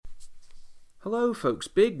Hello folks,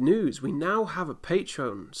 big news. We now have a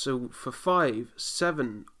Patreon, so for £5,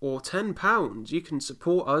 £7 or £10 you can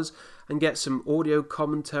support us and get some audio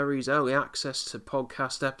commentaries, early access to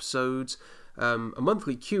podcast episodes, a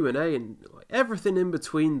monthly Q&A and everything in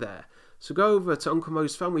between there. So go over to Uncle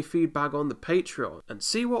Mo's Family Feedback on the Patreon and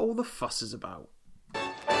see what all the fuss is about.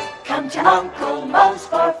 Come to Uncle Mo's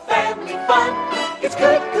for family fun. It's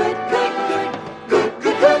good, good, good, good, good,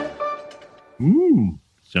 good, good.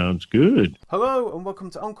 Sounds good. Hello and welcome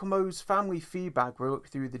to Uncle Mo's Family Feedback, where we look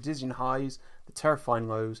through the dizzying highs, the terrifying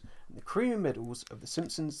lows, and the creamy middles of The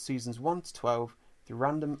Simpsons seasons 1 to 12 through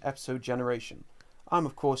random episode generation. I'm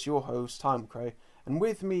of course your host, Ty McRae, and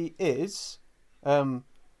with me is, I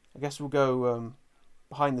guess we'll go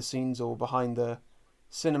behind the scenes or behind the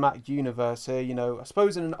cinematic universe here. You know, I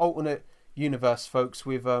suppose in an alternate universe, folks,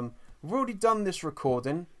 we've already done this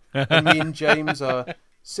recording, and me and James are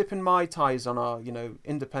sipping Mai Tais on our,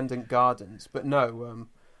 independent gardens. But no,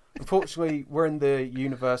 unfortunately, we're in the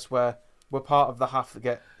universe where we're part of the half that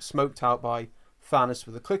get smoked out by Thanos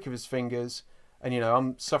with a click of his fingers. And,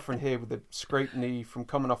 I'm suffering here with a scraped knee from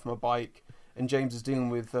coming off my bike. And James is dealing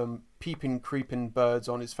with peeping, creeping birds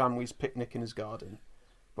on his family's picnic in his garden.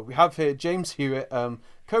 But we have here James Hewitt,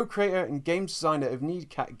 co-creator and games designer of Needy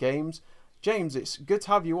Cat Games. James, it's good to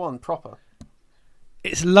have you on proper.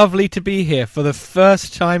 It's lovely to be here for the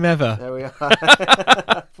first time ever. There we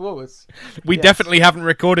are. Flawless. We definitely haven't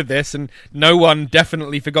recorded this, and no one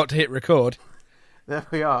definitely forgot to hit record. There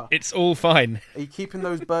we are. It's all fine. Are you keeping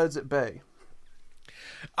those birds at bay?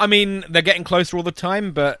 I mean, they're getting closer all the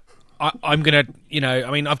time, but I'm going to,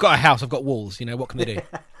 I've got a house, I've got walls, what can they do?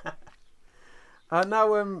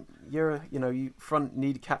 Now, you front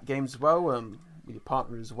Needy Cat Games as well, with your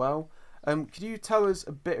partner as well. Could you tell us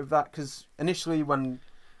a bit of that? Because initially when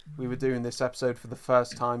we were doing this episode for the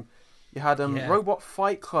first time, you had Robot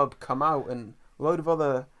Fight Club come out and a load of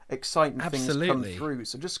other exciting things come through.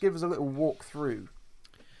 So just give us a little walk through.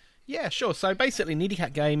 Yeah, sure. So basically, Needy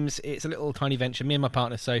Cat Games, it's a little tiny venture. Me and my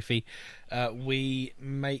partner, Sophie, we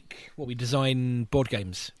design board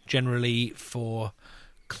games, generally for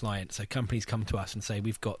clients. So companies come to us and say,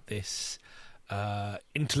 we've got this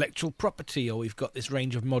intellectual property, or we've got this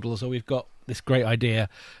range of models, or we've got this great idea.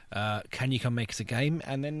 Can you come make us a game?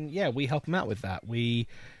 And then, we help them out with that. We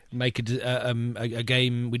make a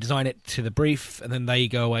game, we design it to the brief, and then they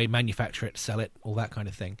go away, manufacture it, sell it, all that kind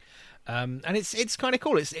of thing. And it's kind of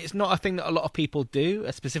cool. It's not a thing that a lot of people do,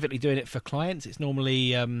 specifically doing it for clients. It's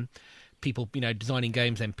normally people, designing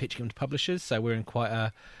games, then pitching them to publishers. So we're in quite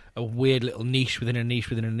a weird little niche within a niche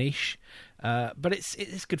within a niche. But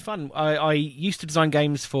it's good fun. I used to design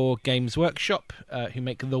games for Games Workshop, who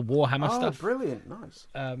make the Warhammer stuff. Oh, brilliant. Nice.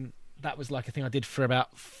 That was like a thing I did for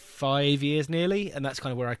about 5 years nearly, and that's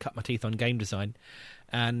kind of where I cut my teeth on game design.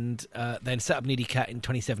 And then set up Needy Cat in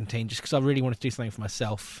 2017 just because I really wanted to do something for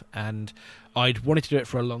myself, and I'd wanted to do it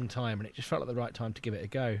for a long time, and it just felt like the right time to give it a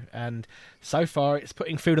go. And so far it's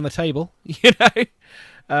putting food on the table.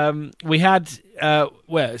 We had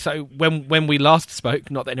so when we last spoke,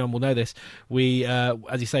 not that anyone will know this, we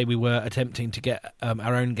as you say, we were attempting to get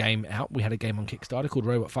our own game out. We had a game on Kickstarter called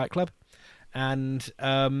Robot Fight Club, and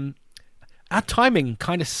our timing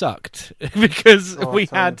kind of sucked because we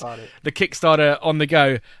had the Kickstarter on the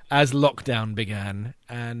go as lockdown began,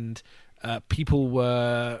 and people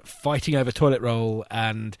were fighting over toilet roll,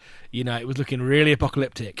 and it was looking really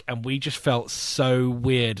apocalyptic, and we just felt so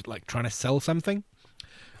weird, like trying to sell something,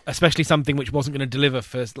 especially something which wasn't going to deliver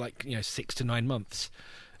for 6 to 9 months.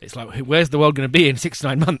 It's like, where's the world going to be in 6 to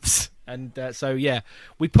 9 months? And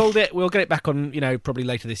we pulled it. We'll get it back on, probably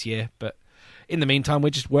later this year, but in the meantime, we're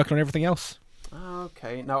just working on everything else.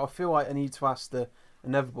 Okay, now I feel like I need to ask the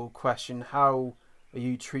inevitable question: how are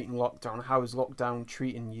you treating lockdown? How is lockdown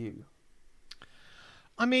treating you?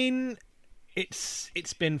 I mean, it's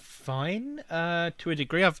been fine to a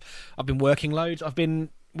degree. I've been working loads. We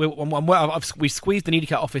squeezed the Needy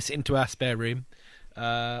Cat office into our spare room.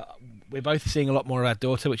 We're both seeing a lot more of our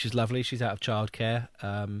daughter, which is lovely. She's out of childcare,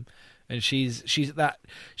 and she's at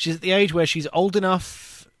the age where she's old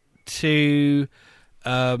enough to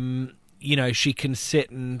she can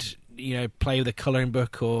sit and play with a colouring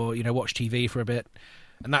book or watch TV for a bit,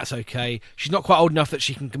 and that's okay. She's not quite old enough that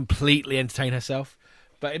she can completely entertain herself,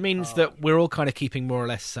 but it means that we're all kind of keeping more or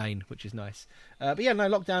less sane, which is nice.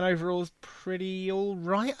 Lockdown overall is pretty all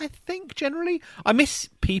right, I think. Generally, I miss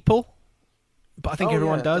people, but I think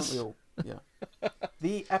everyone does. Don't we all? Yeah.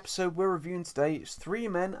 The episode we're reviewing today is 3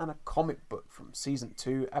 Men and a Comic Book from Season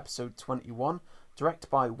 2, Episode 21,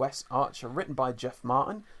 directed by Wes Archer, written by Jeff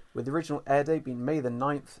Martin, with the original air date being May the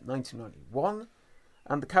 9th, 1991,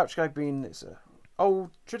 and the couch gag being it's a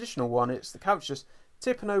old traditional one. It's the couch just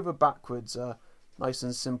tipping over backwards. Nice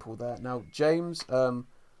and simple there. Now, James,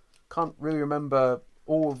 can't really remember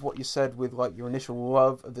all of what you said with like your initial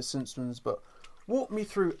love of The Simpsons, but walk me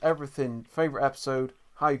through everything. Favourite episode,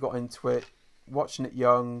 how you got into it, watching it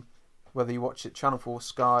young, whether you watch it Channel 4,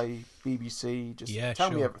 Sky, BBC, just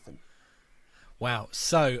tell me everything. Wow.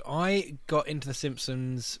 So I got into The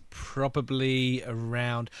Simpsons probably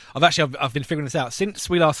around... I've been figuring this out. Since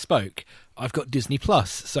we last spoke, I've got Disney Plus,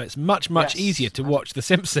 so it's much easier to watch The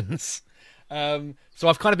Simpsons. So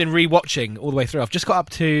I've kind of been rewatching all the way through. I've just got up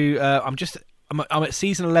to... I'm at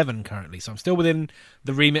season 11 currently, so I'm still within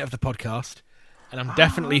the remit of the podcast, and I'm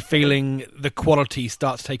definitely feeling the quality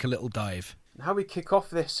start to take a little dive. How we kick off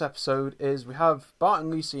this episode is we have Bart and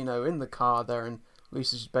Lisa, in the car there, and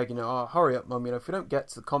Lisa's just begging her, "Oh, hurry up, Mum, if we don't get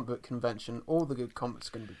to the comic book convention, all the good comics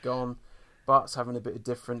are going to be gone." Bart's having a bit of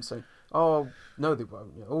difference, saying, "Oh, no, they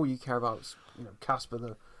won't. All you care about is, Casper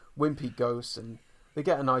the wimpy ghost," and they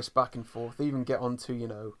get a nice back and forth. They even get onto,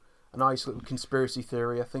 a nice little conspiracy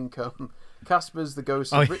theory. I think Casper's the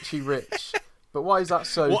ghost of Richie Rich. But why is that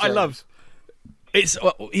so, What James? I love...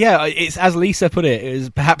 It's as Lisa put it, is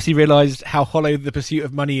perhaps he realised how hollow the pursuit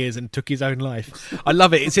of money is and took his own life. I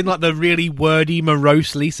love it. It's in like the really wordy,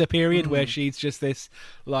 morose Lisa period where she's just this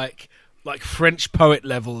like French poet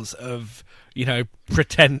levels of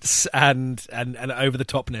pretense and over the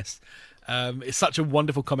topness. It's such a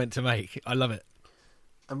wonderful comment to make. I love it.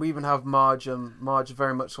 And we even have Marge. Marge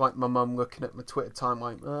very much like my mum looking at my Twitter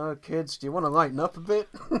timeline. Kids, do you want to lighten up a bit?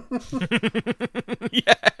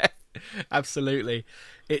 Yeah. Absolutely.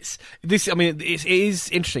 It is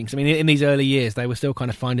interesting. 'Cause, in these early years, they were still kind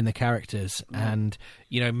of finding the characters, and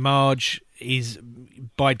Marge is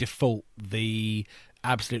by default the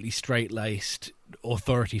absolutely straight-laced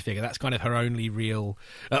authority figure. That's kind of her only real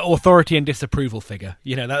authority and disapproval figure.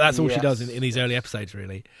 That's all she does in these early episodes,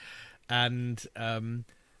 really. And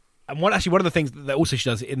one of the things that also she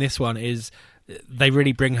does in this one is they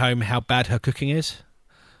really bring home how bad her cooking is.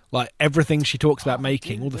 Like, everything she talks about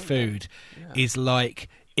making, all the food, is like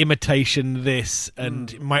imitation this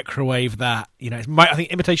and microwave that. I think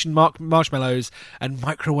imitation marshmallows and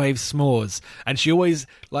microwave s'mores. And she always,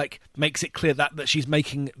 makes it clear that she's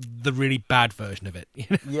making the really bad version of it.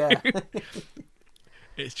 Yeah.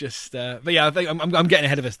 It's just... but yeah, I think I'm getting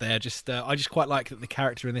ahead of us there. I just quite like the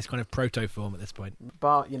character in this kind of proto form at this point.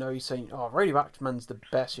 Bart, he's saying, Radioactive Man's the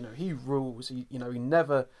best. He rules. He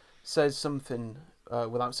never says something...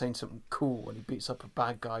 without saying something cool when he beats up a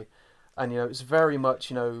bad guy. And, it's very much,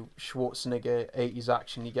 Schwarzenegger 80s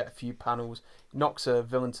action. You get a few panels, knocks a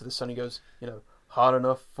villain to the sun, he goes, hard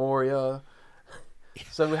enough for you.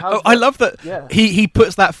 So we have... I love that he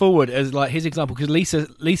puts that forward as, his example, because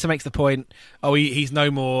Lisa makes the point, he's no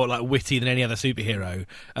more, witty than any other superhero.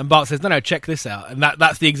 And Bart says, no, check this out. And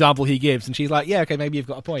that's the example he gives. And she's like, yeah, okay, maybe you've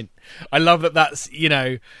got a point. I love that's,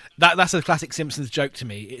 that's a classic Simpsons joke to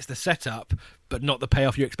me. It's the setup, but not the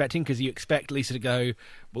payoff you're expecting, because you expect Lisa to go,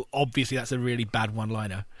 well, obviously that's a really bad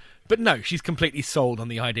one-liner. But no, she's completely sold on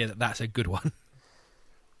the idea that that's a good one.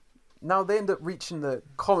 Now they end up reaching the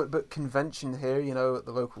comic book convention here, at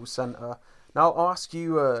the local centre. Now I'll ask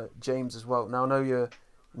you, James, as well. Now I know you're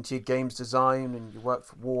into your games design and you work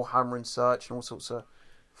for Warhammer and such and all sorts of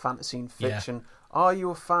fantasy and fiction. Yeah. Are you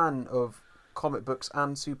a fan of comic books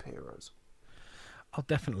and superheroes? Oh,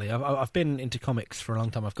 definitely. I've been into comics for a long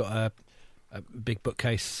time. I've got a big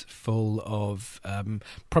bookcase full of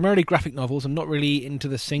primarily graphic novels. I'm not really into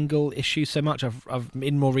the single issues so much. I've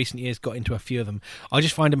in more recent years got into a few of them. I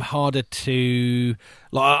just find them harder to...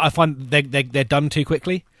 I find they're done too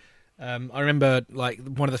quickly. I remember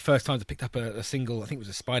one of the first times I picked up a single, I think it was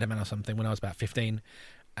a Spider-Man or something, when I was about 15,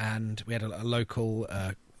 and we had a local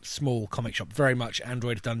small comic shop, very much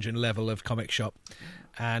Android Dungeon level of comic shop,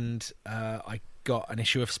 and I got an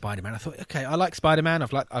issue of Spider-Man. I thought, okay, I like Spider-Man.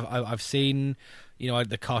 I've seen,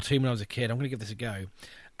 the cartoon when I was a kid. I'm going to give this a go.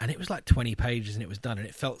 And it was 20 pages and it was done. And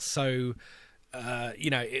it felt so,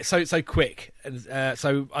 it's so quick. And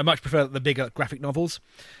so I much prefer the bigger graphic novels.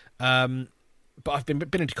 But I've been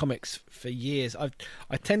into comics for years.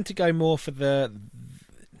 I tend to go more for the,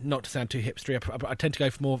 not to sound too hipstery, I tend to go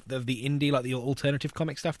for more of the indie, the alternative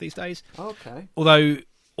comic stuff these days. Okay. Although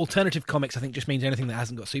alternative comics, I think, just means anything that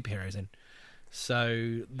hasn't got superheroes in.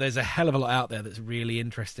 So there's a hell of a lot out there that's really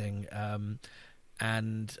interesting.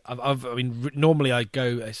 And normally I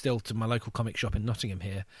go still to my local comic shop in Nottingham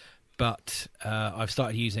here, but I've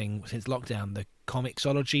started using, since lockdown, the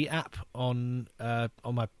Comixology app on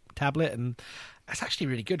my tablet, and that's actually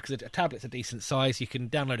really good because a tablet's a decent size. You can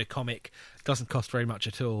download a comic, doesn't cost very much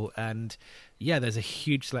at all, and yeah, there's a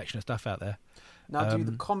huge selection of stuff out there. Now, do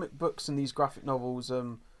the comic books and these graphic novels,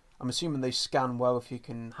 I'm assuming they scan well if you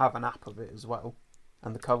can have an app of it as well,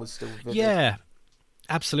 and the colour's still vivid? Yeah,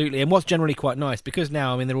 absolutely. And what's generally quite nice, because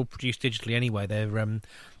now, I mean, they're all produced digitally anyway. They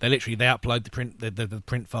literally they upload the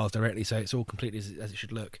print files directly, so it's all completely as it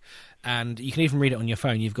should look. And you can even read it on your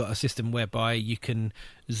phone. You've got a system whereby you can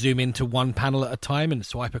zoom into one panel at a time and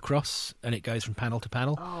swipe across, and it goes from panel to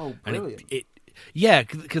panel. Oh, brilliant! And yeah,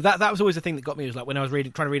 because that was always the thing that got me, was like when I was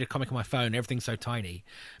trying to read a comic on my phone, everything's so tiny.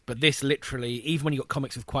 But this literally, even when you've got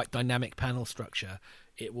comics with quite dynamic panel structure,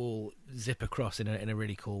 it will zip across in a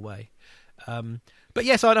really cool way. But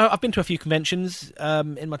yes, I've been to a few conventions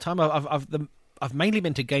in my time. I've mainly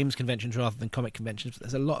been to games conventions rather than comic conventions, but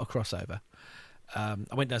there's a lot of crossover. I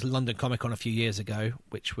went down to London Comic Con a few years ago,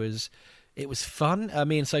 which was fun.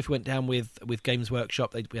 Me and Sophie went down with Games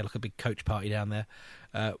Workshop. We had like a big coach party down there.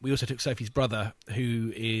 We also took Sophie's brother,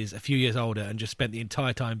 who is a few years older, and just spent the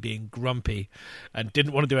entire time being grumpy and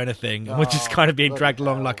didn't want to do anything, and was just kind of being dragged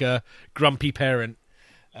along like a grumpy parent.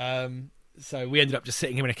 So we ended up just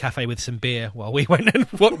sitting him in a cafe with some beer while we went and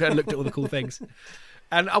walked and looked at all the cool things.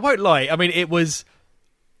 And I won't lie, I mean, it was,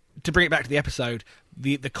 to bring it back to the episode,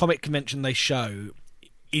 the comic convention they show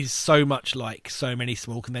is so much like so many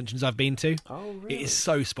small conventions I've been to. Oh, really? It is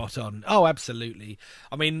so spot on. Oh, absolutely.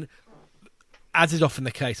 I mean, as is often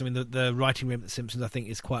the case, I mean, the writing room at The Simpsons, I think,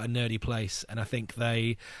 is quite a nerdy place, and I think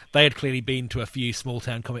they had clearly been to a few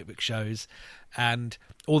small-town comic book shows, and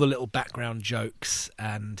all the little background jokes,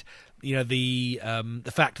 and, you know, the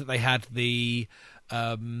fact that they had the...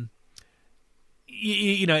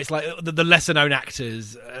 you know, it's like the lesser-known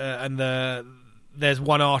actors, and there's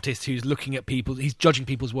one artist who's looking at people, he's judging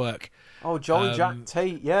people's work. Oh, Jolly Jack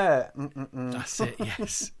Tate, yeah. That's it,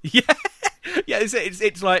 yes. Yeah. Yeah,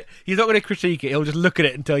 it's like, he's not going to critique it, he'll just look at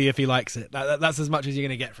it and tell you if he likes it. That's as much as you're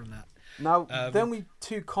going to get from that. Now, the only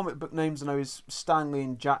two comic book names I know is Stan Lee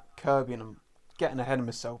and Jack Kirby, and I'm getting ahead of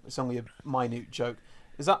myself. It's only a minute joke.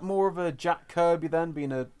 Is that more of a Jack Kirby then,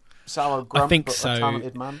 being a sour grump, I think but so. A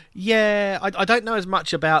talented man? Yeah, I don't know as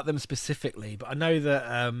much about them specifically, but I know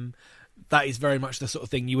that that is very much the sort of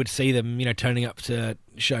thing you would see them, you know, turning up to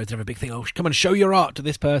shows and have a big thing, oh, come and show your art to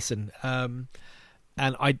this person.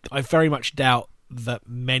 And I very much doubt that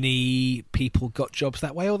many people got jobs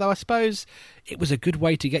that way, although I suppose it was a good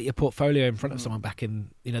way to get your portfolio in front of someone back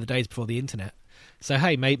in, you know, the days before the internet. So,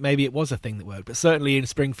 hey, maybe it was a thing that worked, but certainly in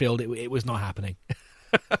Springfield it was not happening.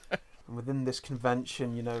 And within this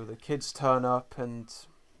convention, you know, the kids turn up and,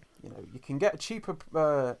 you know, you can get a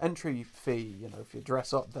cheaper entry fee, you know, if you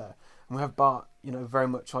dress up there. And we have Bart, you know, very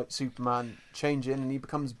much like Superman, changing, and he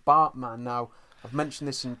becomes Bartman now. I've mentioned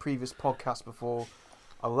this in previous podcasts before.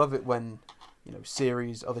 I love it when, you know,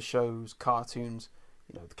 series, other shows, cartoons,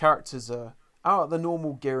 you know, the characters are out of the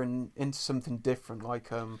normal gear and into something different,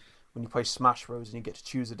 like when you play Smash Bros and you get to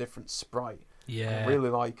choose a different sprite. Yeah. I really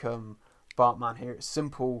like Bartman here. It's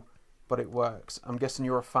simple, but it works. I'm guessing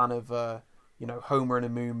you're a fan of, you know, Homer in a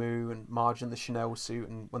Moo and Marge in the Chanel suit,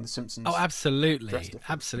 and when the Simpsons... Oh, absolutely.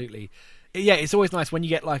 Absolutely. Yeah, it's always nice when you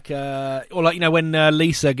get like or like, you know, when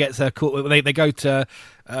Lisa gets her cool, they go to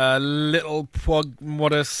little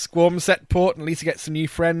Squamset port, and Lisa gets some new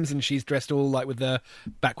friends, and she's dressed all like with the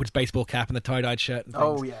backwards baseball cap and the tie-dyed shirt and things.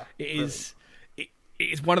 Oh yeah, it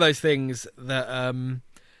is one of those things that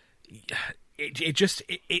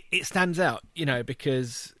it stands out, you know,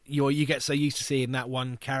 because you get so used to seeing that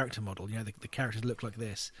one character model, you know, the characters look like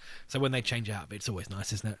this, so when they change out of it, it's always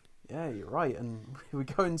nice, isn't it? Yeah, you're right. And we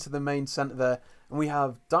go into the main centre there, and we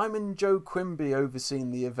have Diamond Joe Quimby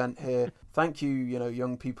overseeing the event here. Thank you, you know,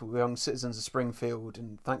 young people, young citizens of Springfield,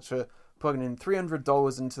 and thanks for plugging in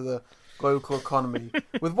 $300 into the local economy.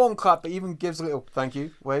 With one clap, it even gives a little thank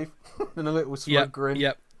you wave and a little smug grin.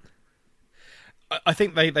 Yep. I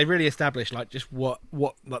think they really established like just what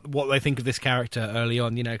they think of this character early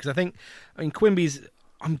on, you know, because I mean Quimby's,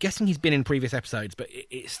 I'm guessing he's been in previous episodes, but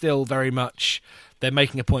it's still very much, they're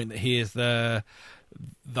making a point that he is the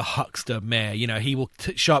huckster mayor. You know, he will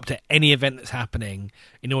show up to any event that's happening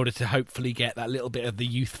in order to hopefully get that little bit of the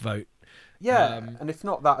youth vote. Yeah, and if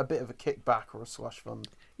not that, a bit of a kickback or a slush fund.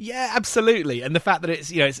 Yeah, absolutely. And the fact that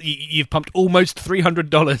it's, you know, you've pumped almost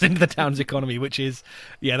 $300 into the town's economy, which is,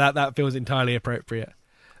 yeah, that feels entirely appropriate.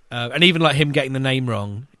 And even like him getting the name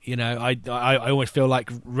wrong, you know, I always feel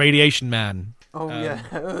like Radiation Man. Oh, yeah,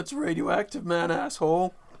 it's Radioactive Man,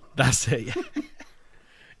 asshole. That's it, yeah.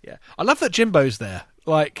 Yeah. I love that Jimbo's there.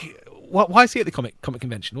 Like, why is he at the comic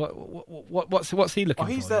convention? What's he looking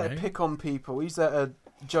for? He's there to pick on people. He's there to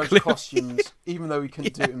judge costumes, even though he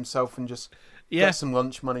couldn't do it himself, and just get some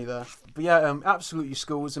lunch money there. But yeah, absolutely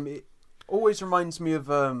schools. I mean, it always reminds me of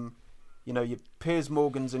you know, your Piers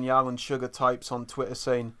Morgans and your Alan Sugar types on Twitter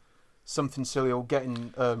saying something silly or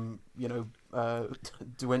getting,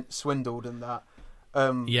 swindled and that.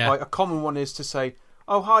 Like a common one is to say,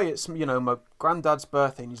 "Oh hi, it's my granddad's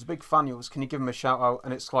birthday and he's a big fan of yours. Can you give him a shout out?"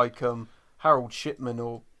 And it's like Harold Shipman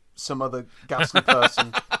or some other ghastly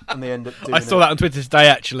person, and they end up doing it. I saw that on Twitter today.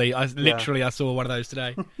 Actually, I saw one of those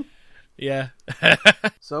today. Yeah.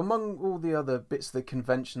 So among all the other bits of the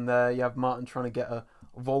convention, there you have Martin trying to get a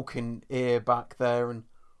Vulcan ear back there, and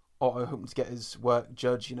Otto hoping to get his work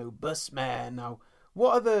judged. Busman. Now,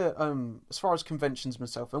 what other as far as conventions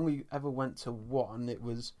myself, I only ever went to one. It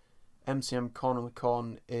was MCM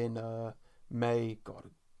Comic-Con in May. God, a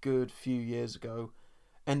good few years ago.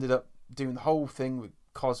 Ended up doing the whole thing with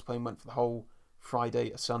cosplay and went for the whole Friday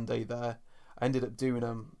to Sunday there. I ended up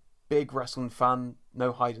doing big wrestling fan,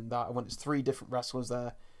 no hiding that. I went to 3 different wrestlers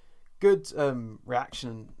there. Good reaction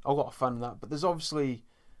and a lot of fun in that. But there's obviously,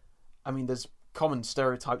 there's common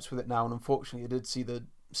stereotypes with it now, and unfortunately I did see the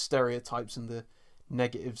stereotypes and the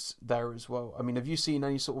negatives there as well. Have you seen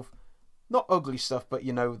any sort of, not ugly stuff, but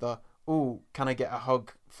can I get a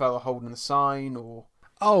hug fella holding a sign, or...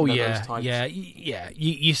 Oh, yeah.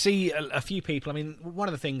 You see a few people. One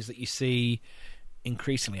of the things that you see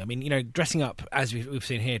increasingly, dressing up, as we've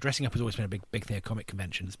seen here, dressing up has always been a big thing at comic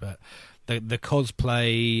conventions, but the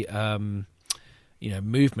cosplay,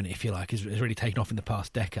 movement, if you like, has really taken off in the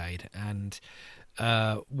past decade. And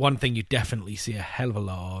one thing you definitely see a hell of a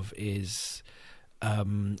lot of is,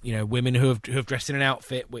 women who have dressed in an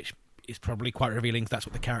outfit which is probably quite revealing, because that's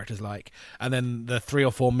what the character's like. And then the 3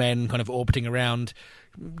 or 4 men kind of orbiting around,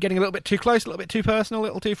 getting a little bit too close, a little bit too personal, a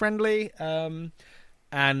little too friendly.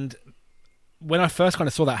 And when I first kind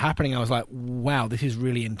of saw that happening, I was like, wow, this is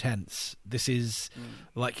really intense. This is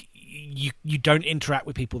like, you don't interact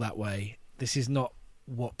with people that way. This is not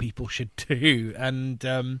what people should do. And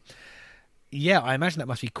I imagine that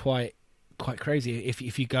must be quite crazy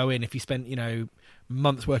if you go in, if you spend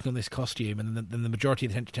months working on this costume, and then the majority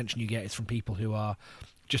of the attention you get is from people who are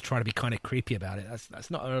just trying to be kind of creepy about it. That's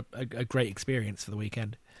not a great experience for the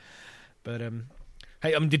weekend. But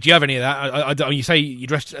hey, did you have any of that? You say you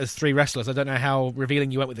dressed as 3 wrestlers. I don't know how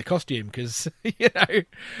revealing you went with the costume, because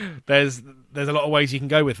there's a lot of ways you can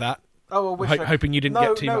go with that. Oh, hoping you didn't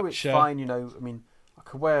get too much. No, it's fine. I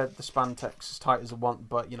could wear the spandex as tight as I want,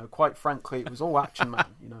 but quite frankly, it was all Action Man.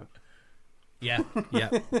 Yeah.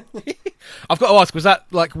 I've got to ask, was that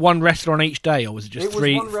like one wrestler on each day, or was it just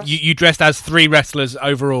 3? You dressed as 3 wrestlers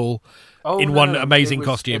overall one amazing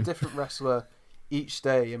costume? A different wrestler each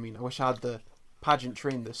day. I wish I had the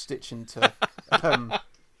pageantry and the stitching to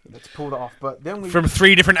pull that off. But then from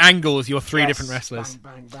 3 different angles, you're 3 different wrestlers.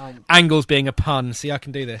 Bang, bang, bang. Angles being a pun. See, I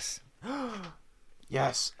can do this.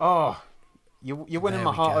 Yes. Oh, you're winning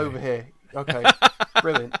my heart over here. Okay,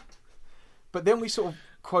 brilliant. But then we sort of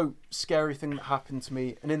quote scary thing that happened to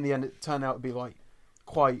me, and in the end it turned out to be like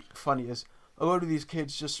quite funny, as a load of these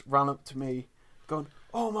kids just ran up to me going,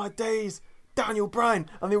 "Oh my days, Daniel Bryan,"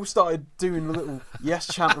 and they all started doing a little yes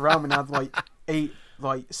chant around me, and I had like 8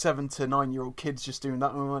 7 to 9 year old kids just doing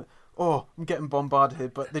that, and I went, "Oh, I'm getting bombarded here,"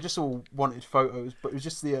 but they just all wanted photos. But it was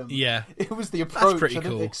just the it was the approach. I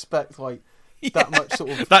didn't expect that much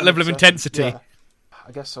sort of that level of intensity. Yeah.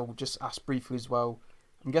 I guess I'll just ask briefly as well,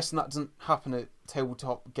 I'm guessing that doesn't happen at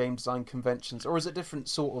tabletop game design conventions, or is it different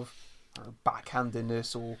sort of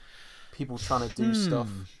backhandedness or people trying to do stuff?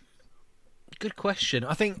 Good question.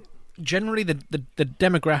 I think generally the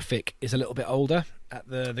demographic is a little bit older at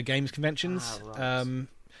the games conventions,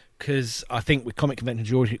 because I think with comic conventions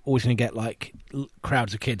you're always going to get like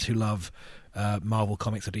crowds of kids who love Marvel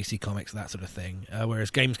comics or DC comics, that sort of thing.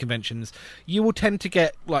 Whereas games conventions, you will tend to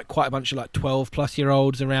get like quite a bunch of like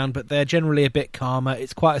 12-plus-year-olds around, but they're generally a bit calmer.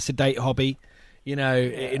 It's quite a sedate hobby.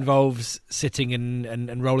 It involves sitting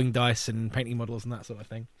and rolling dice and painting models and that sort of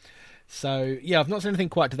thing. So yeah, I've not seen anything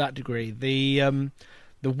quite to that degree. The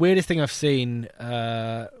weirdest thing I've seen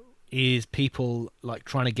is people like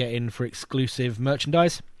trying to get in for exclusive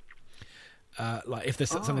merchandise. Like if there's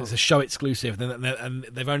something that's a show exclusive, then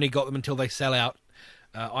they've only got them until they sell out.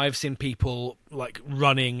 I've seen people like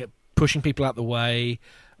running, pushing people out the way.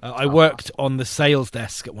 I worked on the sales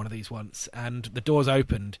desk at one of these once, and the doors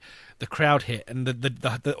opened, the crowd hit, and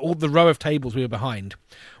all the row of tables we were behind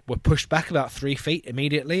were pushed back about 3 feet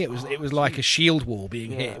immediately. It was like a shield wall being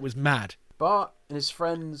hit. It was mad. Bart and his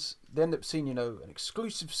friends, they end up seeing an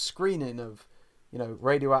exclusive screening of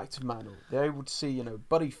Radioactive Man. They're able to see,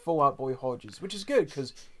 Buddy Fallout Boy Hodges, which is good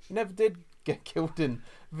because he never did get killed in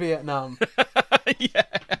Vietnam. Yeah.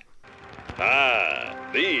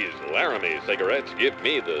 These Laramie cigarettes give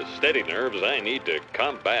me the steady nerves I need to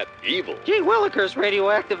combat evil. Gee willikers,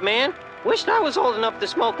 Radioactive Man. Wished I was old enough to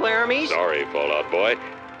smoke Laramies. Sorry, Fallout Boy.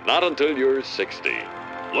 Not until you're 60.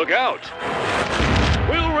 Look out!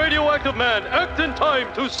 Will Radioactive Man act in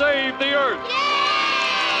time to save the Earth?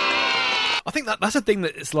 I think that's a thing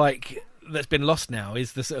that's like that's been lost now,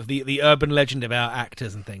 is the sort of the urban legend about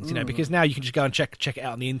actors and things, you know, because now you can just go and check it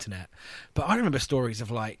out on the internet. But I remember stories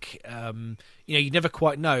of like, you never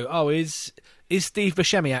quite know. Oh, is Steve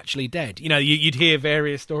Buscemi actually dead? You know, you'd hear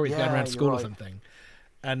various stories going around school or something.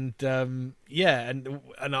 And and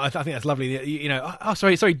I think that's lovely. You know,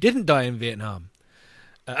 sorry, didn't die in Vietnam.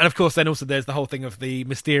 And of course, then also there's the whole thing of the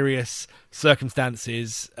mysterious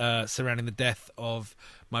circumstances surrounding the death of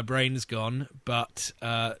My Brain's Gone, but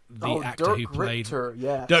the actor Dirk who played Richter,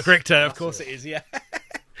 yes. Dirk Richter, of course it is, yeah.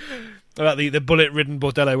 About the bullet-ridden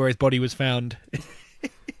bordello where his body was found.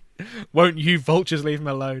 Won't you vultures leave him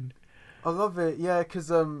alone? I love it, yeah,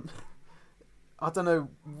 because I don't know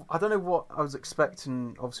what I was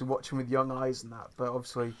expecting. Obviously, watching with young eyes and that, but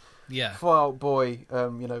obviously, Fallout Boy,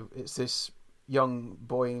 it's this young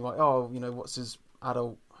boy, and like, what's his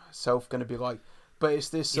adult self going to be like? But it's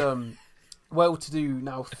this well-to-do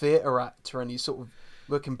now theatre actor, and he's sort of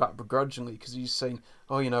looking back begrudgingly because he's saying,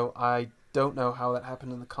 I don't know how that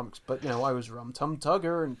happened in the comics, but I was Rum Tum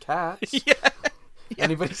Tugger and Cats.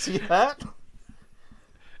 Anybody see that?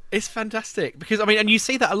 It's fantastic because and you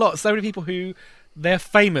see that a lot. So many people who they're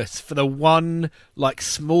famous for the one like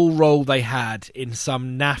small role they had in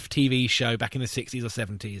some naff TV show back in the 60s or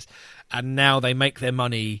 70s, and now they make their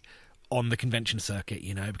money on the convention circuit,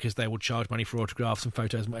 because they will charge money for autographs and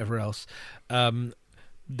photos and whatever else.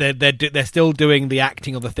 They're still doing the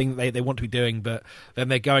acting or the thing that they want to be doing, but then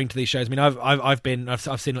they're going to these shows. I've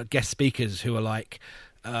seen like guest speakers who are like,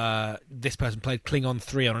 this person played Klingon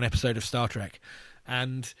 3 on an episode of Star Trek,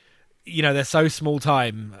 and they're so small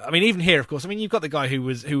time. Even here, of course, you've got the guy who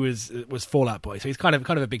was Fallout Boy, so he's kind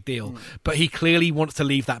of a big deal, but he clearly wants to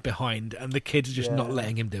leave that behind, and the kids are just not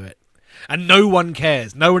letting him do it. And no one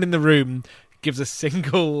cares. No one in the room gives a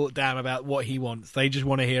single damn about what he wants. They just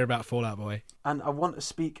want to hear about Fallout Boy. And I want to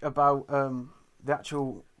speak about the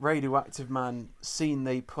actual Radioactive Man scene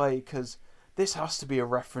they play, because this has to be a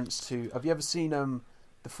reference to... Have you ever seen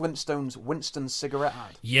the Flintstones Winston cigarette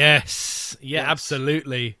ad? Yes. Yeah,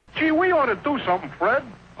 absolutely. Gee, we ought to do something, Fred.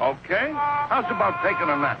 Okay? How's about taking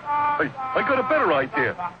a nap? I got a better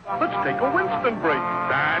idea. Let's take a Winston break.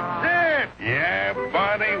 That's it. Yeah,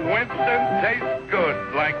 buddy, Winston tastes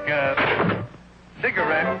good, like a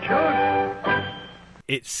cigarette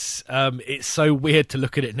It's so weird to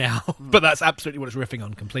look at it now, but that's absolutely what it's riffing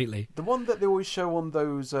on completely. The one that they always show on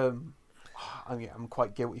those, I'm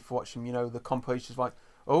quite guilty for watching, the compilations like,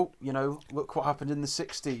 look what happened in the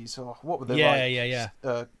 60s, or what were they like? Yeah.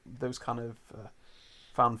 Those kind of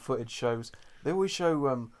found footage shows. They always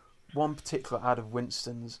show one particular ad of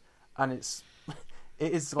Winston's, and it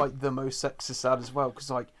is like the most sexist ad as well, because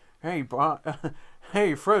like, hey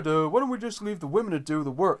Fred, why don't we just leave the women to do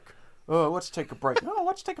the work? Let's take a break. No,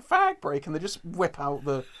 let's take a fag break, and they just whip out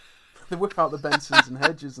the Bensons and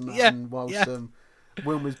Hedges and that, and whilst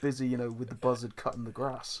Wilma's busy, with the buzzard cutting the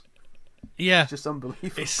grass. Yeah, it's just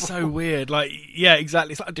unbelievable. It's so weird. Like, yeah,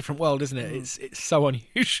 exactly. It's like a different world, isn't it? It's so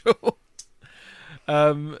unusual.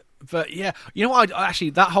 But yeah, you know what? I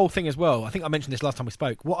actually, that whole thing as well. I think I mentioned this last time we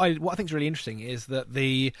spoke. What I think is really interesting is that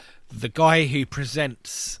the guy who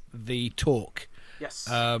presents the talk,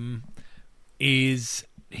 he's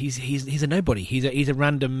a nobody. He's a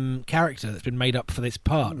random character that's been made up for this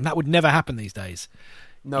part, and that would never happen these days.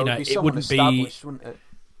 No, it wouldn't be. Wouldn't it?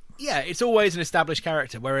 Yeah, it's always an established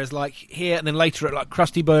character. Whereas, like here, and then later at like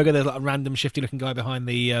Krusty Burger, there's like a random shifty-looking guy behind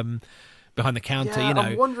the counter. Yeah,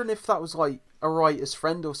 I'm wondering if that was like a writer's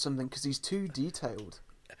friend or something, because he's too detailed.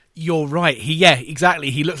 You're right.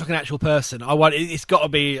 Exactly. He looks like an actual person. It's got to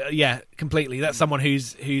be completely. That's someone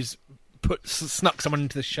who's snuck someone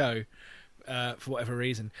into the show for whatever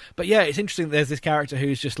reason. But yeah, it's interesting. There's this character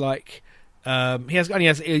who's just like. He's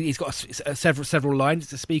got several lines.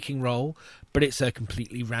 It's a speaking role, but it's a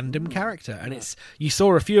completely random character, and you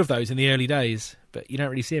saw a few of those in the early days, but you don't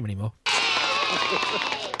really see them anymore.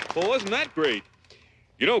 Well, wasn't that great?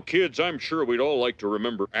 Kids, I'm sure we'd all like to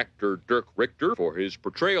remember actor Dirk Richter for his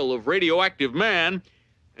portrayal of Radioactive Man,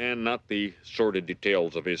 and not the sordid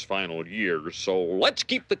details of his final years. So let's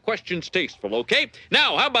keep the questions tasteful, okay?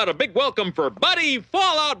 Now, how about a big welcome for Buddy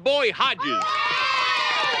Fallout Boy Hodges?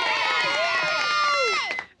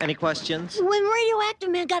 Any questions? When Radioactive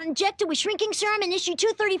Man got injected with shrinking serum in issue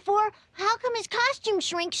 234, how come his costume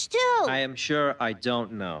shrinks too? I am sure I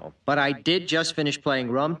don't know. But I did just finish playing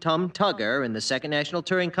Rum Tum Tugger in the Second National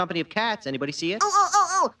Touring Company of Cats. Anybody see it?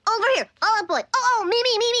 Oh, over here. Oh, boy. Oh,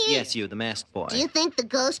 me. Yes, you, the masked boy. Do you think the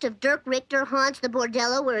ghost of Dirk Richter haunts the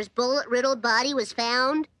bordello where his bullet-riddled body was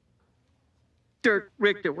found? Dirk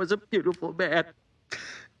Richter was a beautiful man.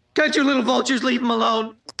 Can't you little vultures leave him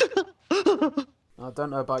alone? I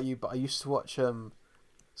don't know about you, but I used to watch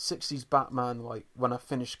 60s Batman like when I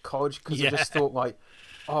finished college because I just thought like,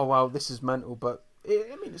 oh wow, this is mental. But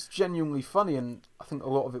it's genuinely funny, and I think a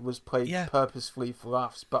lot of it was played purposefully for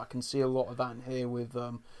laughs. But I can see a lot of that in here with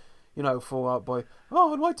Fall Out Boy.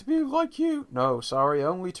 Oh, I'd like to be like you. No, sorry,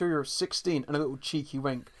 only till you're 16, and a little cheeky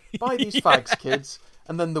wink. Buy these fags, kids.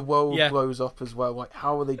 And then the world blows up as well. Like,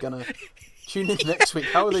 how are they gonna? Tune in next week.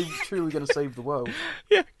 How are they truly going to save the world?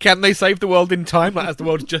 Yeah, can they save the world in time? Like as the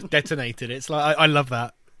world's just detonated. It's like I love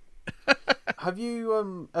that. Have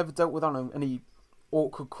you ever dealt with any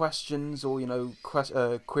awkward questions or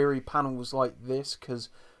query panels like this? Because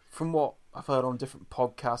from what I've heard on different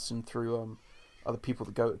podcasts and through other people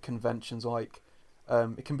that go to conventions, like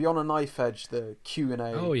it can be on a knife edge. The Q&A.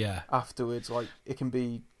 Oh yeah. Afterwards, like it can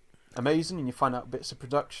be amazing and you find out bits of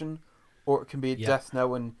production, or it can be a death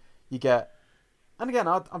knell and you get. And again,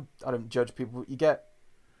 I don't judge people, but you get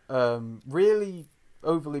really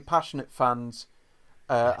overly passionate fans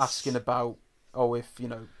asking about, if,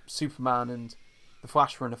 Superman and the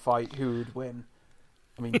Flash were in a fight, who would win?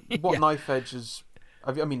 I mean, what knife edges...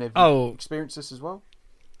 Have you experienced this as well?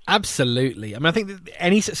 Absolutely. I mean, I think that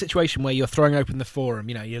any situation where you're throwing open the forum,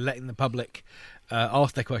 you're letting the public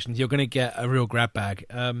ask their questions, you're going to get a real grab bag.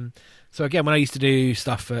 So again, when I used to do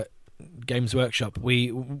stuff at Games Workshop,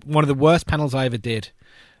 one of the worst panels I ever did,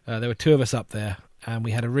 there were two of us up there, and we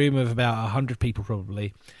had a room of about 100 people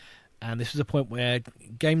probably, and this was a point where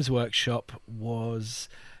Games Workshop was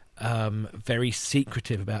very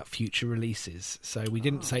secretive about future releases, so we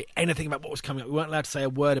didn't say anything about what was coming up. We weren't allowed to say a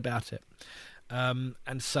word about it, and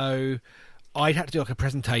so I'd had to do like a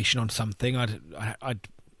presentation on something. I'd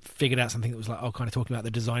figured out something that was like kind of talking about the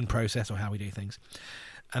design process or how we do things.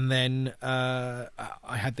 And then I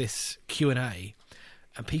had this Q&A,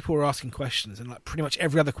 and people were asking questions, and like pretty much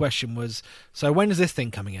every other question was, so when is this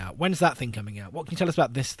thing coming out? When's that thing coming out? What can you tell us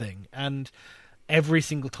about this thing? And every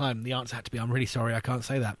single time the answer had to be, I'm really sorry, I can't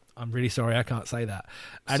say that. I'm really sorry, I can't say that.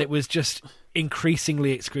 And it was just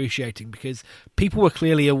increasingly excruciating because people were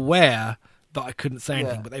clearly aware that I couldn't say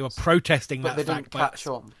anything, but they were protesting that fact. But they didn't catch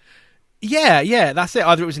on. Yeah, that's it.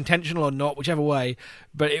 Either it was intentional or not, whichever way.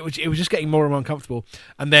 But it was just getting more and more uncomfortable.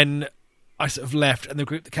 And then I sort of left, and the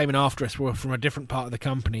group that came in after us were from a different part of the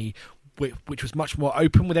company, which was much more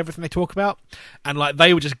open with everything they talk about. And like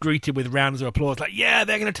they were just greeted with rounds of applause, like, yeah,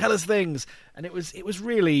 they're going to tell us things. And it was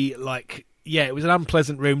really like, it was an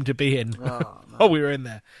unpleasant room to be in while we were in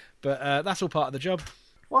there. But that's all part of the job.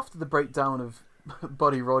 Well, after the breakdown of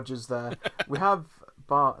Buddy Rogers there, we have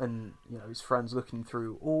Bart and his friends looking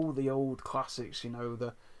through all the old classics,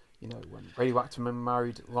 when Radioactive Man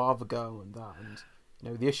married Lava Girl and that,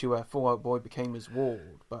 and the issue where Fall Out Boy became his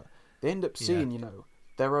ward, but they end up seeing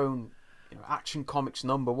their own Action Comics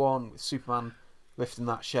 #1 with Superman lifting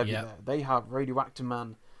that Chevy there. They have Radioactive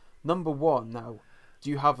Man #1 now. Do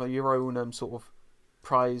you have your own sort of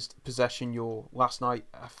prized possession? Your last night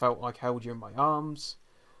I felt like held you in my arms.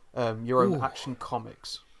 Your own Action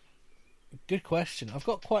Comics. Good question. I've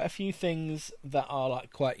got quite a few things that are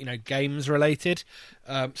like quite games related.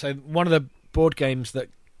 So one of the board games that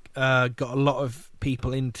got a lot of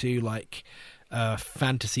people into like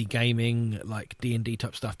fantasy gaming, like D&D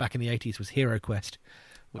type stuff back in the 80s was Hero Quest,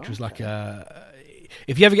 which was like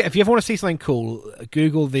if you ever want to see something cool,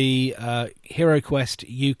 Google the Hero Quest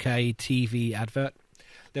UK TV advert.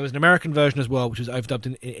 There was an American version as well, which was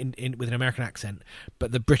overdubbed in with an American accent,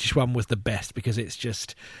 but the British one was the best because it's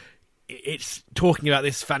talking about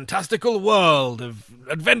this fantastical world of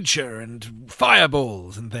adventure and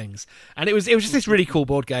fireballs and things. And it was just this really cool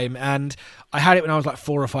board game. And I had it when I was like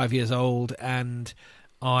 4 or 5 years old, and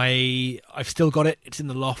I've still got it. It's in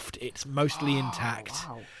the loft. It's mostly intact.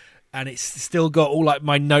 Wow. And it's still got all like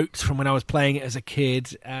my notes from when I was playing it as a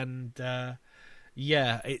kid. And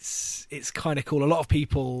it's kind of cool. A lot of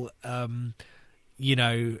people, have.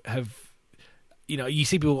 You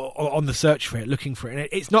see people on the search for it, looking for it, and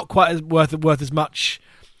it's not quite as worth as much,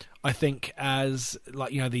 I think, as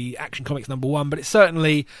like the Action Comics #1, but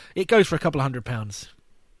it goes for a couple of £100.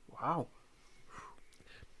 Wow!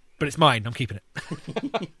 But it's mine. I'm keeping it.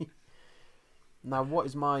 Now, what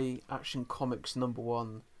is my Action Comics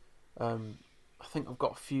 #1? I think I've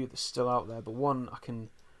got a few that's still out there, but one I can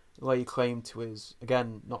lay claim to his,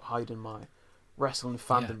 again, not hiding my wrestling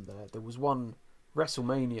fandom there was one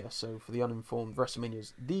WrestleMania, so for the uninformed, WrestleMania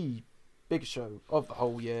is the biggest show of the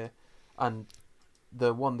whole year, and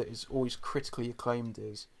the one that is always critically acclaimed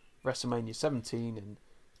is WrestleMania 17 in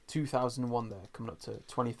 2001 there, coming up to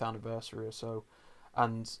 20th anniversary or so,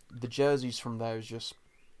 and the jerseys from there is just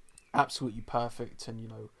absolutely perfect, and, you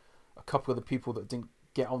know, a couple of the people that didn't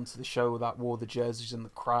get onto the show that wore the jerseys in the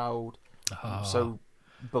crowd, so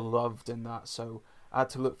beloved in that, so I had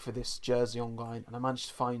to look for this jersey online, and I managed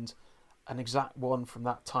to find an exact one from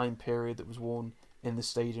that time period that was worn in the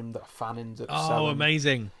stadium that a fan ended up selling. Oh,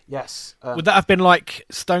 amazing. Yes. Would that have been like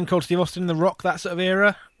Stone Cold Steve Austin and The Rock, that sort of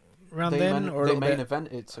era around then? Or they main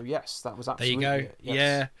evented, so yes, that was absolutely There you go. it. Yes.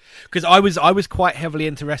 Yeah. Because I was quite heavily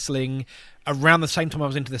into wrestling around the same time I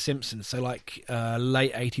was into The Simpsons, so like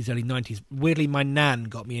late 80s, early 90s. Weirdly, my nan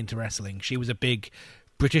got me into wrestling. She was a big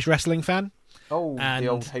British wrestling fan. Oh, and the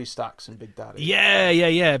old Haystacks and Big Daddy.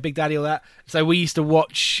 Yeah, Big Daddy, all that. So we used to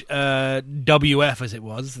watch WF, as it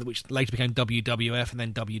was, which later became WWF and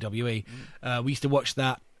then WWE. We used to watch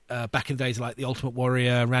that back in the days, like The Ultimate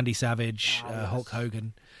Warrior, Randy Savage, Hulk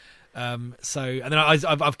Hogan. And then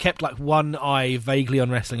I've kept like one eye vaguely on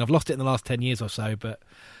wrestling. I've lost it in the last 10 years or so, but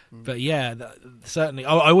yeah, certainly.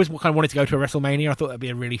 I always kind of wanted to go to a WrestleMania. I thought that'd be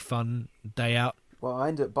a really fun day out. Well, I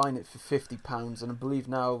ended up buying it for £50, and I believe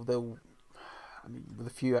now they'll, I mean, with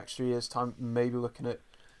a few extra years' time, maybe looking at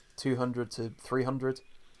 200 to 300.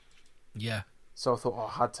 Yeah. So I thought,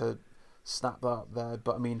 I had to snap that up there.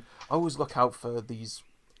 But I mean, I always look out for these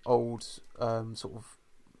old, sort of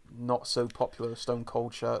not so popular Stone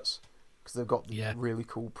Cold shirts, because they've got really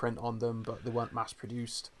cool print on them, but they weren't mass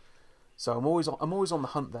produced. So I'm always on the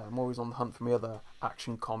hunt there. I'm always on the hunt for my other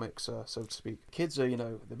action comics, so to speak. Kids are,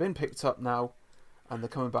 they've been picked up now, and they're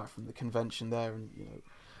coming back from the convention there, and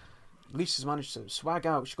Lisa's managed to swag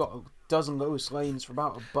out. She's got a dozen Lois Lanes for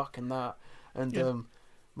about $1 and that. And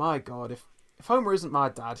my God, if Homer isn't my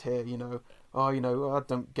dad here, I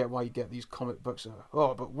don't get why you get these comic books.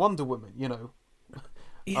 But Wonder Woman,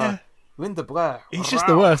 Yeah. Linda Blair. He's just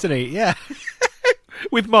the worst, isn't he? Yeah.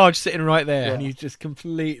 With Marge sitting right there, and he's just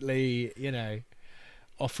completely,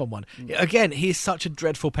 off on one. Again, he is such a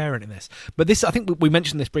dreadful parent in this. But this, I think we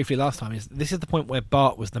mentioned this briefly last time, this is the point where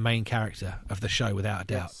Bart was the main character of the show, without a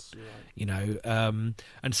doubt. Yes, right.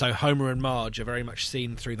 And so Homer and Marge are very much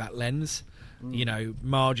seen through that lens.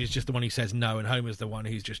 Marge is just the one who says no, and Homer's the one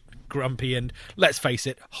who's just grumpy and, let's face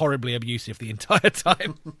it, horribly abusive the entire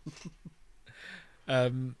time.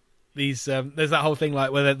 There's that whole thing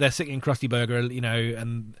like where they're sitting in Krusty Burger,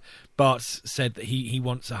 and Bart said that he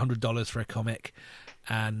wants $100 for a comic,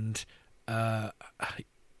 and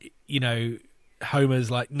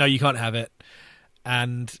Homer's like, no, you can't have it,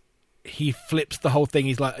 and he flips the whole thing.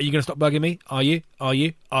 He's like, are you going to stop bugging me? Are you?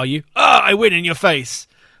 I win in your face,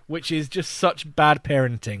 which is just such bad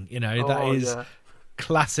parenting. That is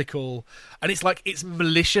classical, and it's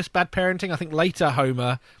malicious bad parenting. I think later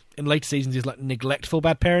Homer in later seasons is like neglectful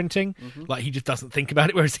bad parenting, like he just doesn't think about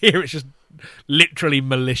it, whereas here it's just literally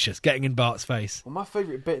malicious, getting in Bart's face. Well, my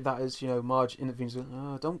favourite bit of that is, Marge intervenes,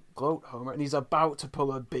 don't gloat, Homer, and he's about to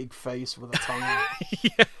pull a big face with a tongue out.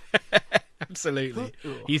 Yeah, absolutely.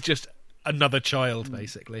 He's just another child,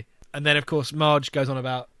 basically. And then, of course, Marge goes on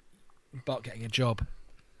about Bart getting a job.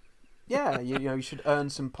 Yeah, you should earn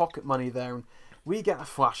some pocket money there, and we get a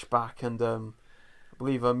flashback, and I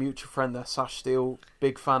believe a mutual friend there, Sash Steele,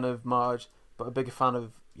 big fan of Marge, but a bigger fan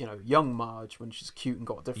of, young Marge when she's cute and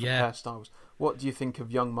got different hairstyles. What do you think of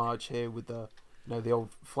young Marge here with the, the old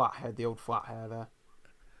flat hair there?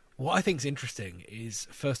 What I think is interesting is,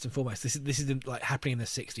 first and foremost, this is like happening in the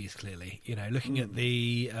 60s, clearly. Looking at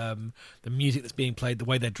the music that's being played, the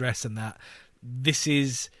way they're dressed and that, this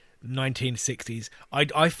is 1960s.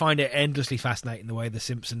 I find it endlessly fascinating the way The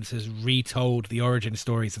Simpsons has retold the origin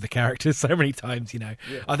stories of the characters so many times.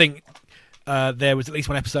 I think there was at least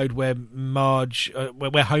one episode where Marge,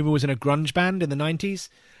 where Homer was in a grunge band in the 90s.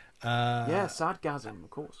 Sadgasm, of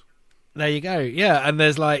course. There you go. Yeah, and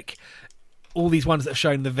there's like all these ones that have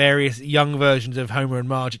shown the various young versions of Homer and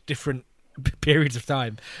Marge at different periods of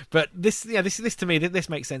time. But this to me, this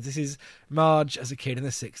makes sense. This is Marge as a kid in the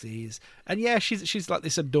 60s, and she's like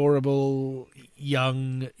this adorable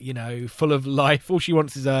young, full of life. All she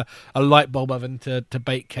wants is a light bulb oven to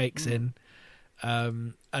bake cakes in,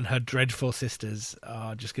 and her dreadful sisters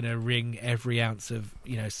are just going to wring every ounce of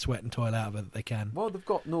sweat and toil out of her that they can. Well, they've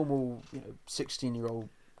got normal 16-year-old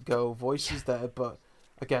girl voices there, but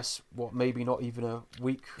I guess, maybe not even a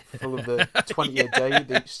week full of the 20-year day,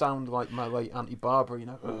 they sound like my late Auntie Barbara,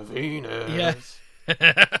 Venus.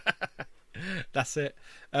 Yeah. That's it.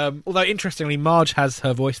 Although, interestingly, Marge has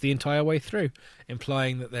her voice the entire way through,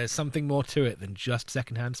 implying that there's something more to it than just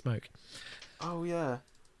secondhand smoke. Oh, yeah.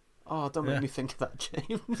 Oh, don't make me think of that,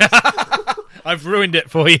 James. I've ruined it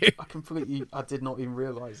for you. I did not even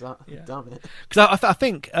realise that. Yeah. Damn it. Because I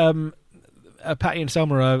think Patty and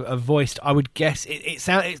Selma are voiced, I would guess,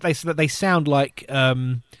 they sound like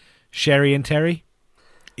Sherry and Terry.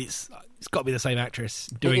 It's got to be the same actress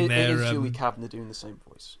doing their... It is Julie Kavner doing the same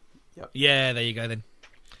voice. Yep. Yeah, there you go then.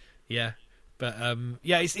 Yeah. But,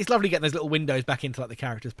 it's lovely getting those little windows back into like the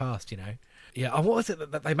character's past, you know. Yeah, what was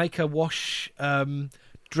it that they make her wash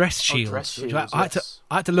dress shields? Dress shields, I yes.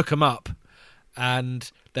 had to look them up,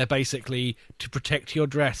 and they're basically to protect your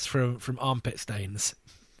dress from armpit stains.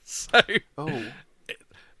 So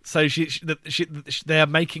they're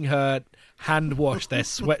making her hand wash their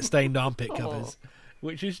sweat stained armpit covers,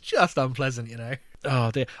 which is just unpleasant, you know.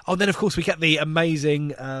 Oh dear. Oh, then of course we get the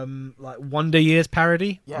amazing like Wonder Years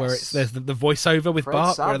parody, where there's the voiceover with Fred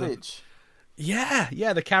Bart. Savage.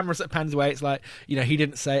 The camera sort of pans away. It's like, you know, he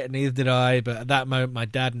didn't say it, and neither did I, but at that moment, my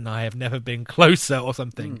dad and I have never been closer, or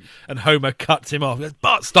something. And Homer cuts him off. He goes,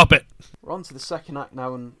 Bart, stop it! We're on to the second act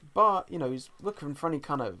now, and Bart, you know, he's looking for any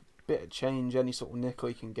kind of bit of change, any sort of nickel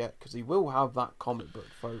he can get, because he will have that comic book,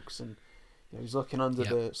 folks. And you know, he's looking under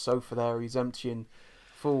the sofa there. He's emptying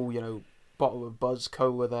full, you know, bottle of Buzz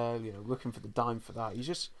Cola there. You know, looking for the dime for that. He's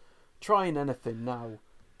just trying anything now.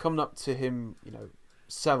 Coming up to him, you know,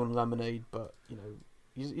 selling lemonade, but you know,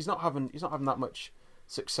 he's not having that much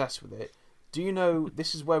success with it. Do you know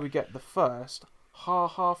this is where we get the first ha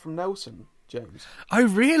ha from Nelson, James? Oh,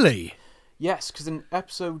 really? Yes, because in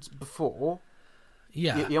episodes before, he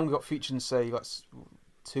only got featured in, say, like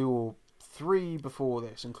 2 or 3 before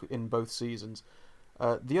this, in both seasons.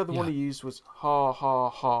 The other one he used was ha ha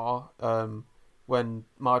ha, when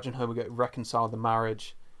Marge and Homer get reconciled the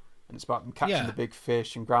marriage, and it's about them catching the big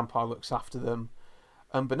fish, and Grandpa looks after them.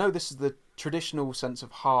 But no, this is the traditional sense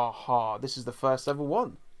of ha ha. This is the first ever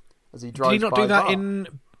one. As he drives. Did he not do that in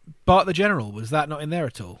Bart the General? Was that not in there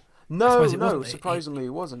at all? No, surprisingly it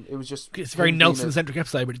wasn't. It was just... It's a very Nelson-centric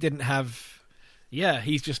episode, but it didn't have... Yeah,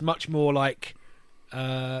 he's just much more like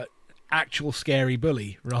actual scary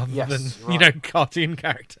bully rather than, you know, cartoon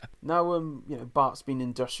character. Now, you know, Bart's been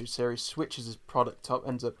industrious here. He switches his product up,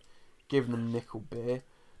 ends up giving them nickel beer.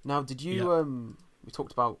 Now, did you... we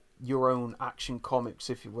talked about your own action comics,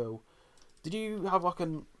 if you will. Did you have like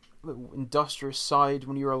a little industrious side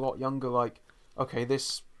when you were a lot younger? Like, okay,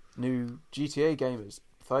 this new GTA game is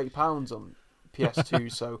 £30 on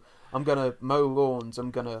PS2, so I'm gonna mow lawns,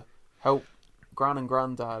 I'm gonna help Gran and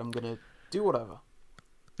Grandad, I'm gonna do whatever.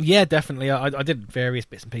 Yeah, definitely. I did various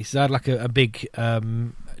bits and pieces. I had like a big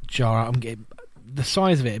jar. I'm getting the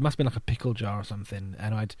size of it. It must have been like a pickle jar or something,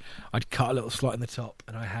 and I'd cut a little slot in the top,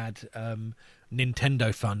 and I had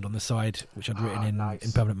Nintendo Fund on the side, which I'd written in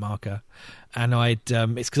permanent marker, and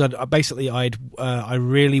it's because I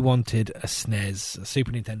really wanted a SNES, a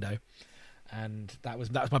Super Nintendo, and that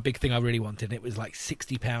was my big thing I really wanted. And it was like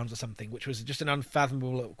 £60 or something, which was just an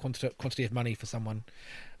unfathomable quantity of money for someone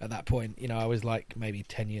at that point. You know, I was like maybe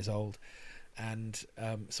 10 years old, and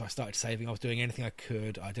so I started saving. I was doing anything I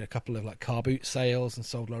could. I did a couple of like car boot sales and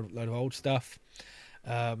sold a load of old stuff.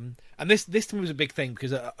 And this to me was a big thing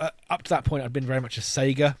because up to that point I'd been very much a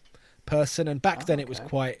Sega person, and back then it was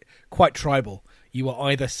quite tribal. You were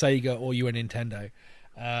either Sega or you were Nintendo.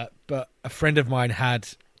 But a friend of mine had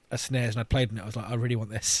a SNES and I played in it. I was like, I really want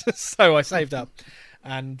this. So I saved up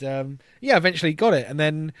and eventually got it. And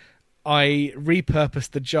then I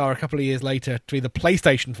repurposed the jar a couple of years later to be the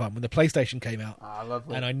PlayStation Fund when the PlayStation came out.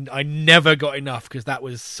 Lovely. And I never got enough because that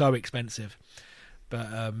was so expensive.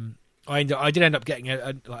 But I did end up getting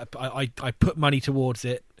I put money towards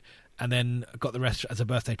it, and then got the rest as a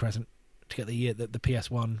birthday present to get the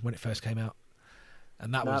PS1 when it first came out,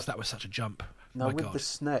 and that was such a jump. Now My with God. the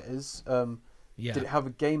SNES, did it have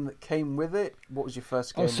a game that came with it? What was your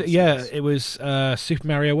first game? It was Super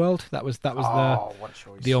Mario World. That was what a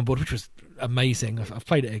choice. the onboard, which was amazing. I've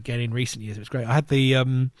played it again in recent years. It was great. I had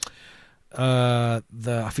the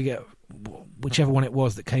I forget whichever one it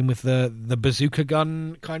was that came with the bazooka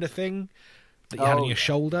gun kind of thing that you had on your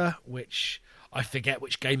shoulder, which I forget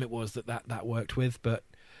which game it was that worked with, but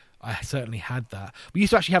I certainly had that. We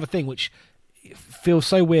used to actually have a thing which feels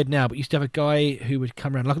so weird now, but used to have a guy who would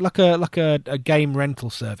come around like a game rental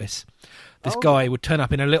service. This guy would turn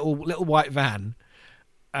up in a little white van,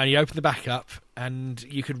 and you open the back up, and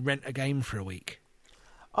you could rent a game for a week.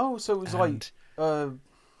 Oh, so it was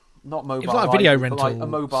not mobile. It was like a video rental, like a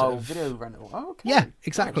mobile video rental. Oh, okay. Yeah,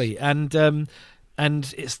 exactly. Nice.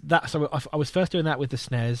 And it's that. So I was first doing that with the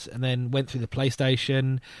SNES, and then went through the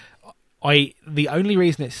PlayStation. The only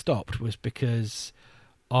reason it stopped was because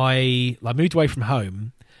I moved away from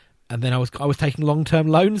home, and then I was taking long-term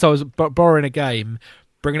loans. I was borrowing a game,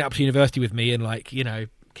 bringing it up to university with me, and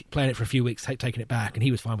playing it for a few weeks, taking it back, and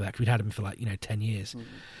he was fine with that because we'd had him for 10 years.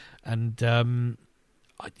 And I'm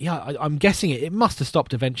guessing it must have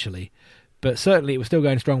stopped eventually, but certainly it was still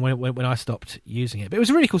going strong when I stopped using it. But it was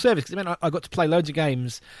a really cool service because it meant I got to play loads of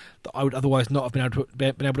games that I would otherwise not have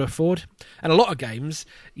been able to afford, and a lot of games,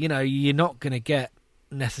 you're not going to get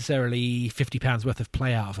necessarily £50 worth of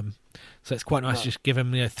play out of them. So it's quite nice to just give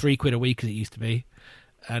them £3 a week as it used to be,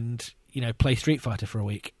 and play Street Fighter for a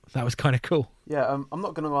week. That was kind of cool. Yeah, I'm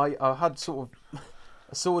not going to lie. I had sort of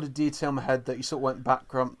a sort of detail in my head that you sort of went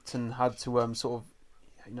bankrupt and had to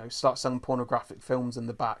start selling pornographic films in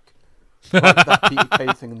the back, like that Peter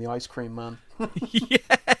Kay thing in the Ice Cream Man. Yeah,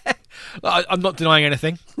 I'm not denying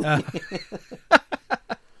anything.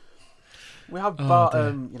 We have Bart.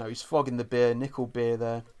 He's flogging the beer, nickel beer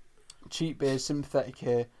there, cheap beer, sympathetic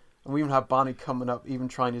here. And we even have Barney coming up, even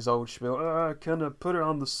trying his old spiel. Can I put it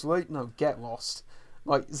on the slate? No, get lost.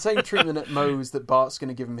 Like, the same treatment at Moe's that Bart's going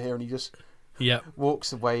to give him here, and he just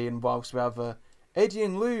walks away. And whilst we have Eddie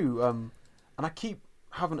and Lou, and I keep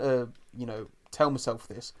having to, tell myself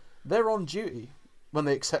this, they're on duty when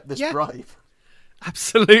they accept this bribe.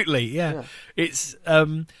 Absolutely, yeah. It's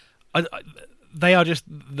they are just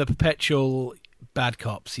the perpetual bad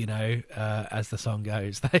cops, as the song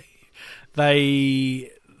goes.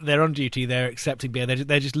 They're on duty. They're accepting beer.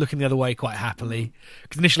 They're just looking the other way quite happily.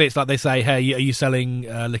 Because initially it's like they say, "Hey, are you selling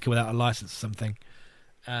liquor without a license or something?"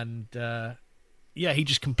 And he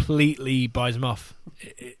just completely buys them off.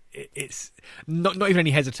 It's not even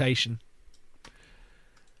any hesitation.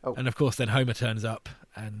 Oh. And of course, then Homer turns up,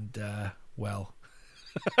 and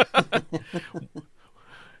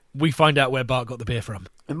we find out where Bart got the beer from.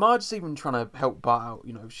 And Marge's even trying to help Bart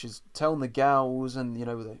out. She's telling the gals and the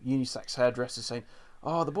unisex hairdresser saying,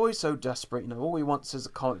 "Oh, the boy's so desperate. All he wants is a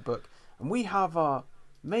comic book." And we have our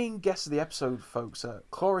main guest of the episode, folks,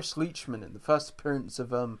 Cloris Leachman, in the first appearance of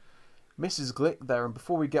Mrs. Glick there. And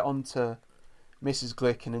before we get on to Mrs.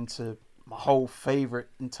 Glick and into my whole favourite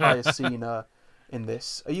entire scene in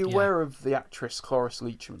this, are you aware of the actress Cloris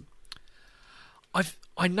Leachman?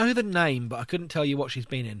 I know the name, but I couldn't tell you what she's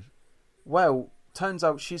been in. Well, turns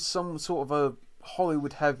out she's some sort of a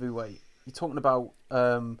Hollywood heavyweight. You're talking about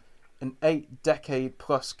an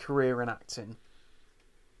 8-decade-plus career in acting.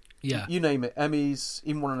 Yeah. You name it. Emmys,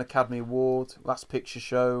 even won an Academy Award, Last Picture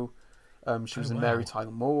Show. She was in Mary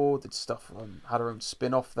Tyler Moore, did stuff, had her own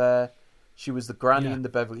spin-off there. She was the granny in the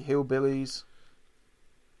Beverly Hillbillies.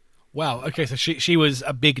 Wow, okay, so she was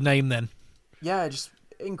a big name then. Yeah, just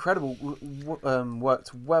incredible.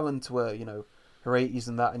 Worked well into her, her 80s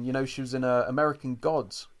and that. And, she was in American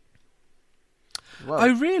Gods as well.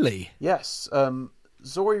 Oh, really? Yes.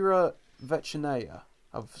 Zoira Vechinaya.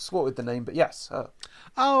 I've slaughtered the name, but yes, her.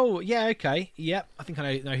 Oh, yeah, okay. Yep, I think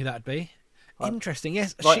I know who that'd be. Interesting,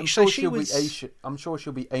 yes. Right, I'm sure she'll be ancient. I'm sure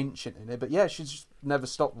she'll be ancient in it, but yeah, she's just never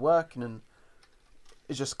stopped working and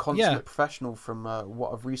is just consummate professional from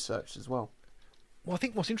what I've researched as well. Well, I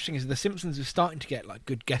think what's interesting is The Simpsons are starting to get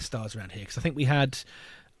good guest stars around here, because I think we had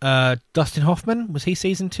Dustin Hoffman. Was he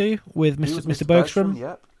season 2 with Mr. Bergstrom?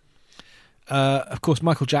 Yep. Of course,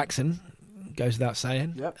 Michael Jackson goes without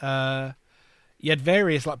saying. Yep. You had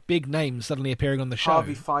various big names suddenly appearing on the show.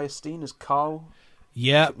 Harvey Fierstein as Carl.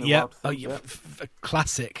 Yeah. A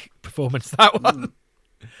classic performance, that one.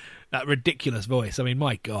 That ridiculous voice. I mean,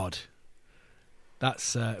 my God.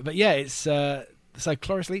 That's but yeah, it's so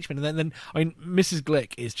Cloris Leachman, and then I mean, Mrs.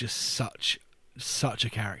 Glick is just such a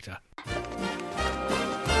character.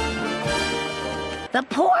 The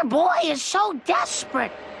poor boy is so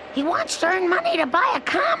desperate. He wants to earn money to buy a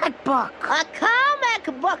comic book. A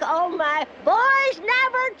comic book? Oh, my. Boys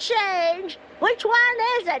never change. Which one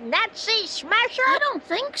is it? Nazi Smasher? I don't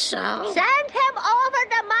think so. Send him over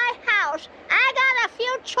to my house. I got a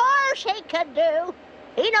few chores he could do.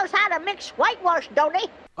 He knows how to mix whitewash, don't he?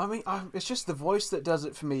 I mean, it's just the voice that does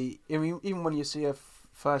it for me. I mean, even when you see her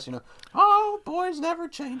first, oh, boys never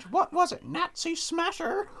change. What was it? Nazi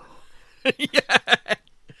Smasher? Yeah.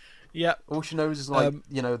 Yeah. All she knows is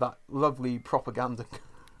that lovely propaganda.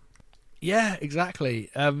 Yeah, exactly.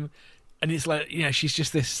 And it's like, she's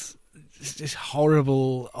just this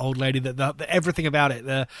horrible old lady that everything about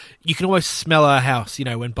it. You can almost smell her house,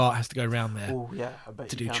 when Bart has to go around there. Oh yeah, I bet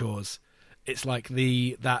to do can. chores. It's like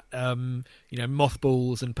that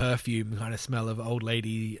mothballs and perfume kind of smell of old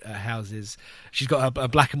lady houses. She's got a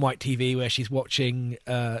black and white TV where she's watching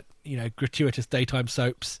gratuitous daytime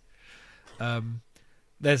soaps.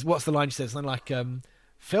 There's what's the line she says? Something like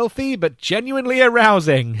filthy but genuinely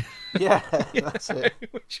arousing. Yeah, that's it.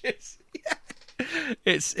 Which is,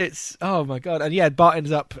 it's oh my god. And yeah, Bart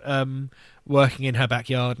ends up working in her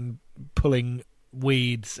backyard and pulling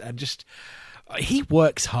weeds, and just he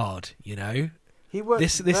works hard, you know. He works.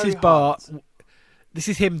 This is very Bart. hard. This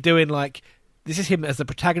is him doing like. This is him as the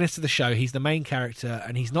protagonist of the show. He's the main character,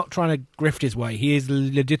 and he's not trying to grift his way. He is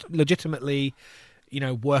legitimately, you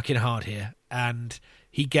know, working hard here, and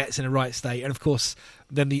he gets in a right state. And of course,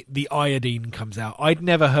 then the iodine comes out. I'd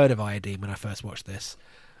never heard of iodine when I first watched this.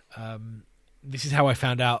 This is how I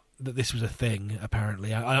found out that this was a thing.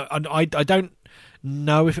 Apparently, I don't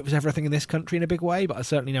know if it was ever a thing in this country in a big way, but I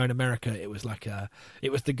certainly know in America it was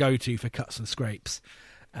the go-to for cuts and scrapes.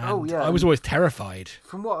 And I was always terrified.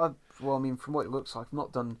 From what from what it looks like, I've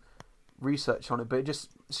not done research on it, but it just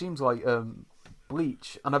seems like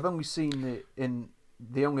bleach, and I've only seen it in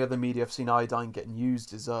the only other media I've seen iodine getting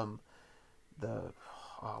used is the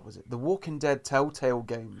Walking Dead Telltale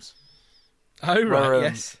games. Oh right, where,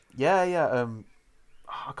 yes, yeah.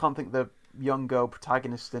 I can't think the young girl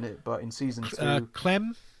protagonist in it, but in season 2,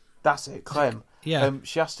 Clem. That's it, Clem. Yeah,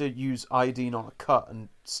 she has to use iodine on a cut and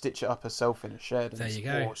stitch it up herself in a shed. And there you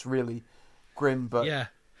go. It's really grim, but yeah.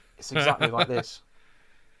 It's exactly like this.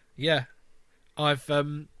 Yeah, I've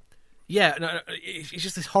it's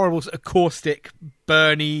just this horrible, sort of caustic,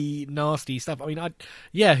 burny, nasty stuff. I mean,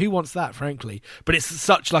 who wants that, frankly? But it's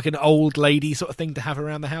such like an old lady sort of thing to have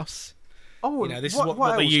around the house. Oh, you know, this is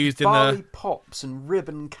what they else? used Barley in the pops and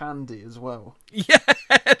ribbon candy as well. Yeah,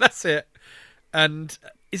 that's it. And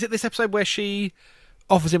is it this episode where she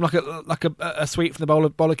offers him like a sweet from the bowl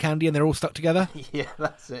of candy, and they're all stuck together? Yeah,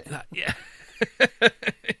 that's it. Yeah.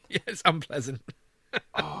 Yeah, it's unpleasant.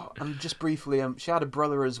 And just briefly, she had a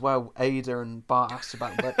brother as well, Ada, and Bart asked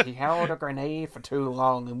about it, but he held a grenade for too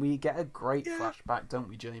long, and we get a great flashback, don't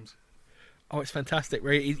we, James? Oh, it's fantastic.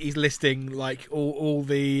 Where he's listing like all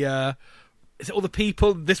the is it all the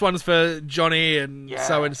people? This one's for Johnny and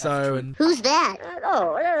so and so, and Who's that?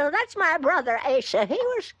 That's my brother Asa. He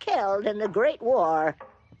was killed in the Great War.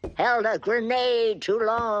 Held a grenade too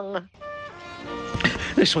long.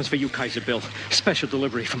 This one's for you, Kaiser Bill. Special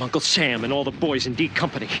delivery from Uncle Sam and all the boys in D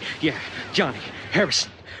Company. Yeah, Johnny,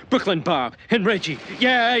 Harrison, Brooklyn Bob, and Reggie.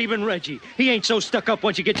 Yeah, even Reggie. He ain't so stuck up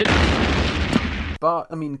once you get to... Bart,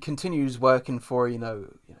 continues working for,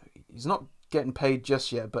 he's not getting paid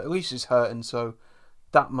just yet, but at least he's hurting, so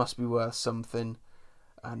that must be worth something.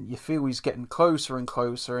 And you feel he's getting closer and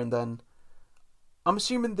closer, and then I'm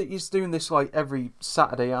assuming that he's doing this like every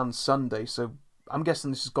Saturday and Sunday, so I'm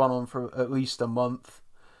guessing this has gone on for at least a month.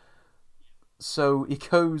 So he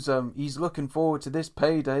goes, he's looking forward to this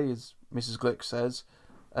payday, as Mrs. Glick says.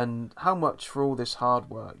 And how much for all this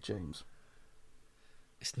hard work, James?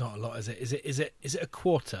 It's not a lot, is it? Is it a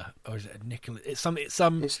quarter or is it a nickel? It's 2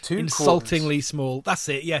 insultingly quarters. Small. That's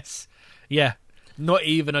it. Yes, yeah. Not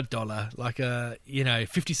even $1. Like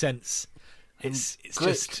 50 cents. It's Glick,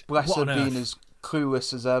 just bless her, what on being earth? as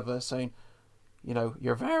clueless as ever, saying,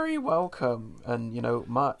 you're very welcome, and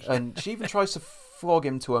and she even tries to flog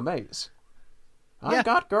him to her mates. I've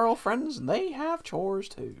got girlfriends, and they have chores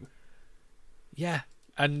too. Yeah,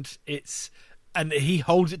 and he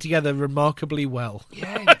holds it together remarkably well.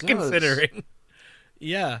 Yeah, he does. Considering.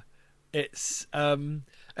 Yeah, it's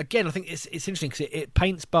again, I think it's interesting because it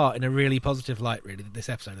paints Bart in a really positive light. Really, this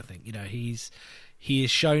episode, I think he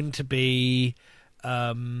is shown to be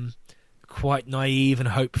quite naive and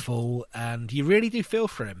hopeful, and you really do feel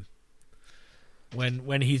for him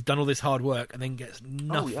when he's done all this hard work and then gets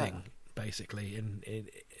nothing. Basically,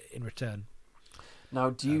 in return. Now,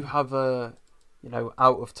 do you have a,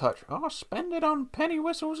 out of touch? Oh, spend it on penny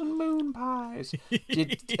whistles and moon pies.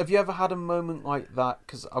 Have you ever had a moment like that?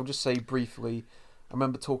 Because I'll just say briefly, I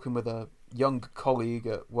remember talking with a young colleague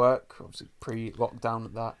at work, obviously pre-lockdown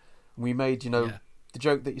at that. And we made, the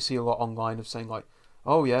joke that you see a lot online of saying like,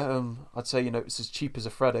 oh yeah, I'd say it's as cheap as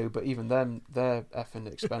a Freddo, but even then they're effing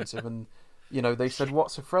expensive and. They said,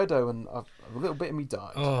 "What's a Freddo?" And a little bit of me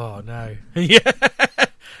died. Oh no! Yeah,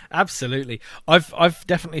 absolutely. I've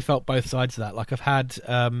definitely felt both sides of that. Like I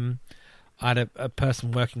had a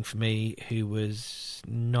person working for me who was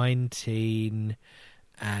 19,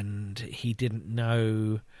 and he didn't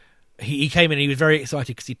know. He came in and he was very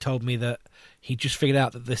excited because he told me that he just figured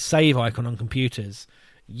out that the save icon on computers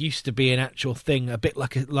used to be an actual thing, a bit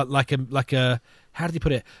like a how did he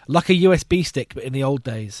put it? Like a USB stick, but in the old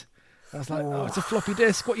days. I was like, oh, it's a floppy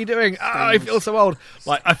disk. What are you doing? I feel so old.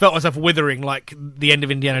 Like I felt myself withering, like the end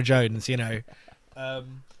of Indiana Jones,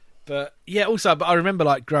 But yeah, also, but I remember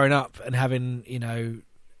like growing up and having,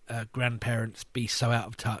 grandparents be so out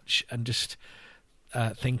of touch and just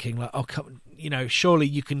thinking like, oh, come, surely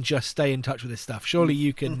you can just stay in touch with this stuff. Surely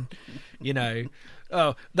you can,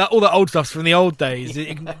 all that old stuff's from the old days.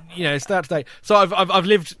 Start to date. So I've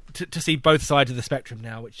lived to see both sides of the spectrum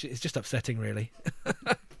now, which is just upsetting, really.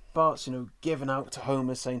 Bart's, giving out to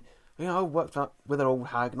Homer, saying, I worked out with an old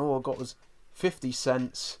hag, and all I got was 50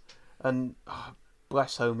 cents. And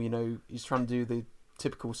bless Homer, he's trying to do the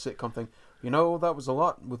typical sitcom thing. That was a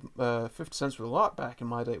lot. With 50 cents was a lot back in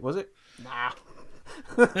my day, was it? Nah.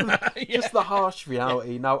 Just the harsh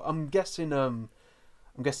reality. Now I'm guessing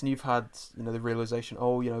you've had the realization.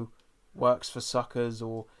 Works for suckers,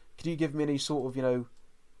 or could you give me any sort of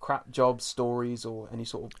crap job stories, or any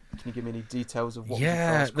sort of? Can you give me any details of what was your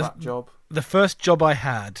first crap job? The first job I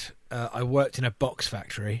had, I worked in a box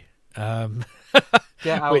factory. Get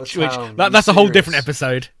out of town. That's a whole different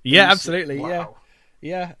episode. Yeah, absolutely. Wow.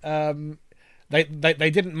 Yeah. They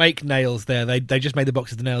didn't make nails there. They just made the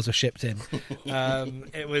boxes the nails were shipped in.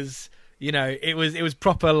 It was it was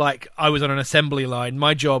proper, like I was on an assembly line.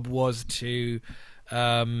 My job was to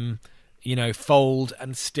fold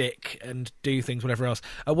and stick and do things, whatever else.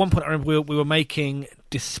 At one point I remember we were making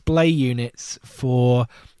display units for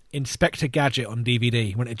Inspector Gadget on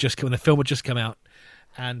DVD when the film had just come out,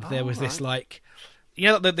 and there was this like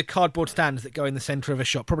the cardboard stands that go in the centre of a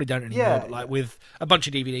shop, probably don't anymore, but with a bunch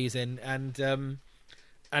of DVDs in, and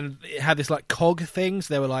it had this like cog things.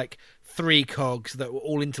 There were like 3 cogs that were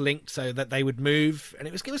all interlinked so that they would move, and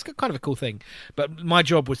it was kind of a cool thing. But my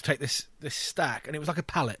job was to take this stack, and it was like a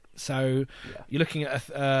pallet. So you're looking at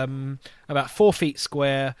about 4 feet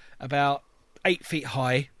square, about 8 feet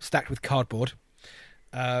high, stacked with cardboard,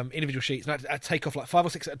 individual sheets, and I'd take off like 5 or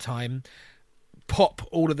 6 at a time, pop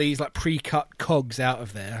all of these like pre-cut cogs out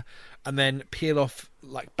of there, and then peel off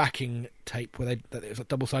like backing tape it was like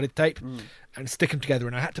double-sided tape, and stick them together.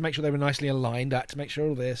 And I had to make sure they were nicely aligned. I had to make sure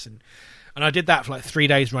all this, and I did that for like 3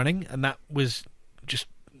 days running, and that was just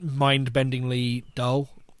mind-bendingly dull.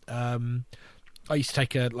 I used to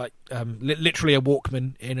take literally a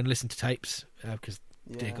Walkman in and listen to tapes because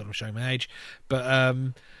dear God, I'm showing my age. But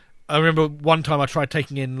I remember one time I tried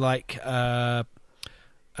taking in like a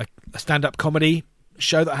stand-up comedy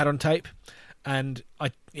show that I had on tape, and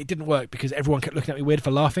it didn't work because everyone kept looking at me weird for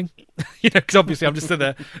laughing. Because obviously I'm just sitting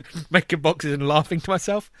there making boxes and laughing to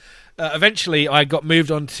myself. Eventually I got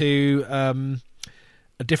moved on to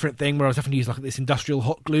a different thing where I was having to use like this industrial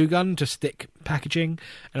hot glue gun to stick packaging,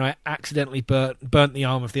 and I accidentally burnt the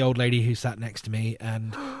arm of the old lady who sat next to me,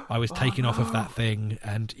 and I was taken off of that thing,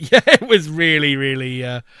 and it was really,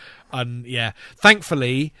 really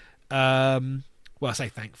thankfully, well, I say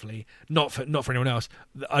thankfully, not for anyone else.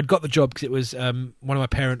 I'd got the job because it was one of my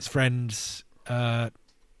parents' friends. They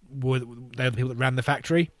were the people that ran the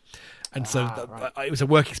factory, and so it was a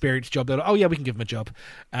work experience job. They were like, "Oh yeah, we can give them a job."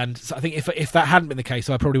 And so I think if that hadn't been the case,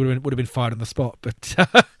 I probably would have been fired on the spot. But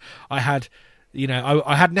I had,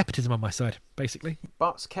 I had nepotism on my side, basically.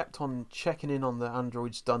 Bart's kept on checking in on the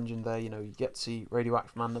android's dungeon. There, you get to see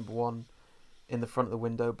Radioactive Man #1 in the front of the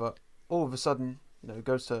window, but all of a sudden, it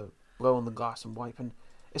goes to blow on the glass and wipe, and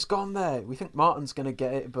it's gone there. We think Martin's going to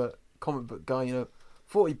get it, but comic book guy,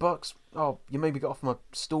 $40. Oh, you maybe got off my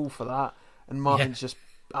stool for that. And Martin's just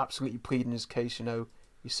absolutely pleading his case.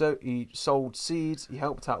 He sold seeds. He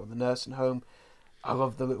helped out with the nursing home. I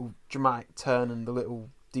love the little dramatic turn and the little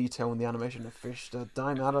detail in the animation of fish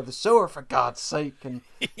dying out of the sewer, for God's sake, and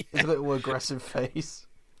his little aggressive face.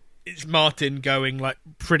 It's Martin going like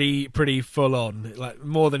pretty full on, like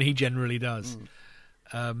more than he generally does.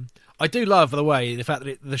 I do love, by the way, the fact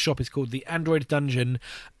that the shop is called the Android Dungeon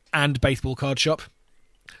and Baseball Card Shop.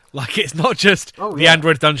 Like, it's not just the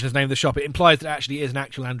Android Dungeon is the name of the shop. It implies that it actually is an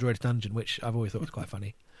actual Android Dungeon, which I've always thought was quite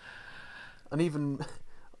funny. And even,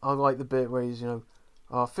 I like the bit where he's,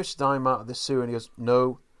 fish dying out of the sewer, and he goes,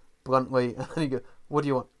 no, bluntly. And then he goes, what do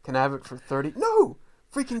you want? Can I have it for 30? No!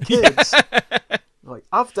 Freaking kids! Like,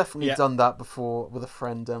 I've definitely done that before with a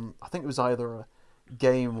friend. I think it was either a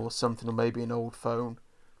game or something, or maybe an old phone.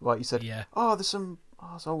 Like you said, there's some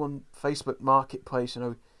on Facebook Marketplace,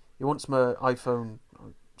 he wants my iPhone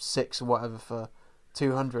 6 or whatever for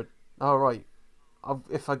 200. All right,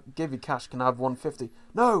 if I give you cash, can I have 150?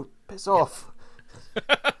 No, piss off.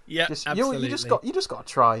 Absolutely. You just got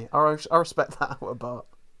to try. I respect that about Bart.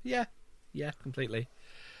 Yeah, completely.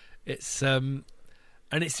 It's it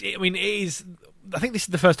is. I think this is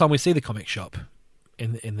the first time we see the comic shop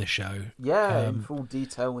in this show. Yeah, in full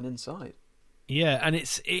detail and inside. Yeah, and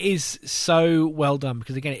it is so well done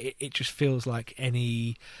because again, it just feels like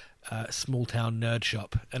any small town nerd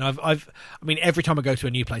shop. And every time I go to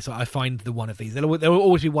a new place, I find the one of these. There will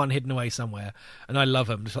always be one hidden away somewhere, and I love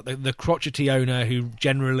them. Just like the crotchety owner who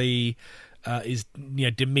generally is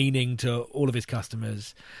demeaning to all of his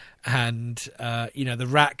customers, and the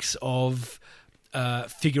racks of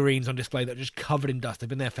figurines on display that are just covered in dust. They've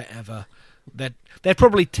been there forever. They're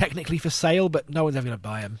probably technically for sale, but no one's ever going to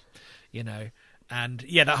buy them. And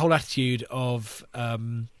that whole attitude of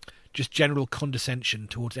just general condescension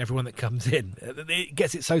towards everyone that comes in, it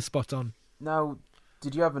gets it so spot on. Now,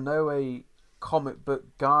 did you ever know a comic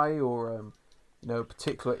book guy or a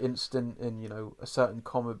particular instant in a certain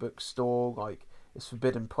comic book store, like is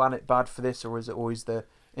Forbidden Planet bad for this, or is it always the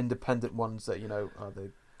independent ones that are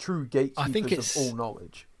the true gatekeepers of all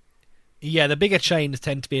knowledge? Yeah, the bigger chains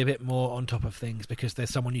tend to be a bit more on top of things because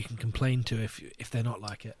there's someone you can complain to if they're not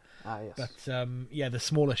like it. Yes. But the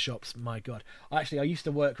smaller shops, my God. I used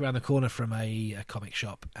to work around the corner from a comic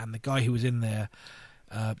shop, and the guy who was in there,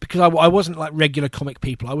 because I wasn't like regular comic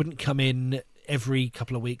people, I wouldn't come in every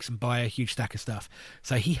couple of weeks and buy a huge stack of stuff.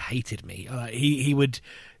 So he hated me. He would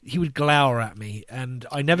glower at me, and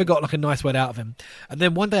I never got like a nice word out of him. And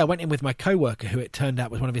then one day I went in with my coworker, who it turned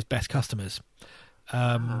out was one of his best customers,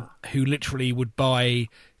 who literally would buy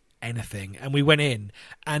anything, and we went in,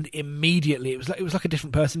 and immediately it was like a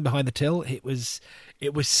different person behind the till. It was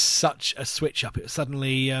such a switch up. It was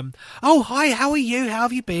suddenly, oh hi, how are you? How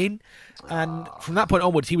have you been? And from that point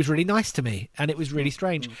onwards, he was really nice to me, and it was really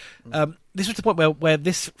strange. This was the point where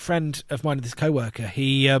this friend of mine, this coworker,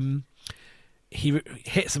 he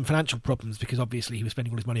hit some financial problems because obviously he was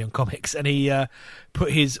spending all his money on comics, and he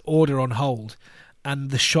put his order on hold,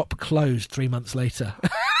 and the shop closed 3 months later.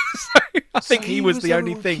 So I think he was the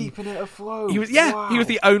only thing keeping it afloat. He was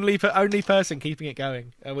the only person keeping it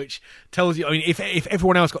going, which tells you. I mean, if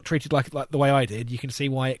everyone else got treated like the way I did, you can see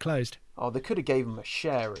why it closed. Oh, they could have gave him a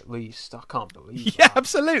share at least. I can't believe. Yeah, that.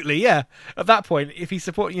 Absolutely. Yeah, at that point, if he's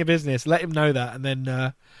supporting your business, let him know that, and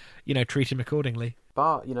then treat him accordingly.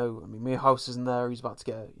 Bart, Milhouse isn't there. He's about to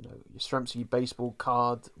get your Strempsy baseball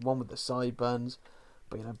card, one with the sideburns.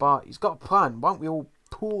 But Bart, he's got a plan. Why don't we all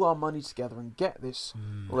pool our money together and get this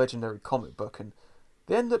legendary comic book? And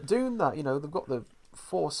they end up doing that. They've got the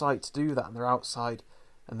foresight to do that, and they're outside,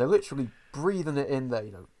 and they're literally breathing it in there.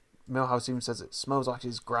 Milhouse even says it smells like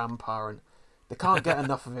his grandpa, and they can't get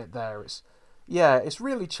enough of it there. It's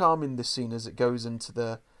really charming, this scene, as it goes into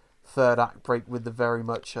the third act break with the very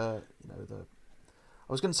much I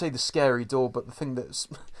was going to say the scary door, but the thing that's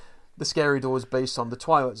the scary door is based on the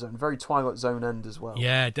Twilight Zone, very Twilight Zone end as well.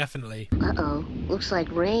 Yeah, definitely. Uh-oh, looks like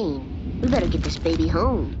rain. We better get this baby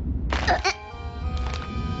home.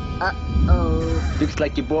 Uh-oh. Looks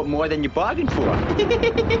like you bought more than you bargained for.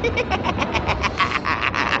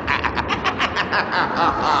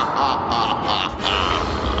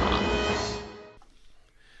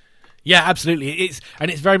 Yeah, absolutely. It's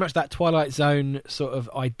very much that Twilight Zone sort of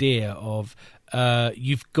idea of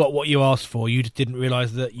you've got what you asked for. You just didn't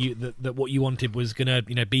realise that that what you wanted was gonna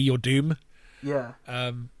be your doom. Yeah.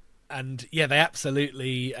 And yeah, they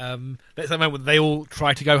absolutely. There's that moment where they all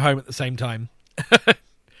try to go home at the same time,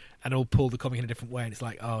 and all pull the comic in a different way, and it's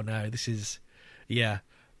like, oh no, this is going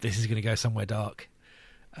to go somewhere dark.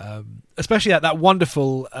 Especially that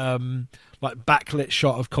wonderful like backlit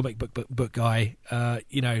shot of comic book guy,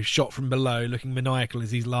 shot from below, looking maniacal as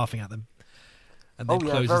he's laughing at them, and then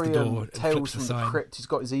closes very, the door and Tales flips the from sign. the Crypt. He's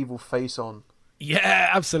got his evil face on. Yeah,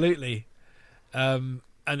 absolutely. And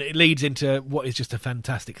it leads into what is just a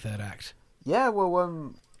fantastic third act. Yeah,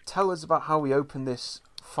 well, tell us about how we open this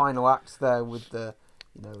final act there with the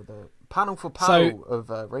panel for panel of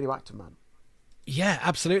Radioactive Man. Yeah,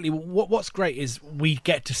 absolutely. What's great is we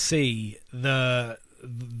get to see the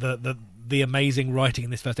amazing writing in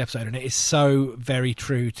this first episode, and it is so very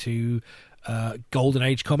true to Golden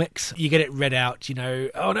Age comics. You get it read out,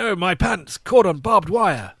 oh no, my pants caught on barbed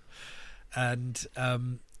wire, and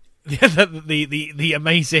the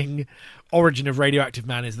amazing origin of Radioactive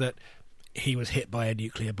Man is that he was hit by a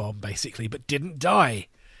nuclear bomb basically, but didn't die.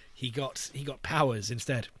 He got powers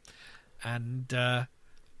instead, and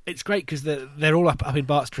it's great because they're all up in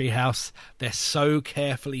Bart's treehouse. They're so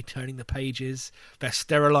carefully turning the pages. They're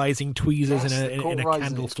sterilising tweezers in a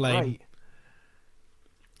candle flame.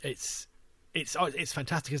 It's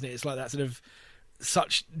fantastic, isn't it? It's like that sort of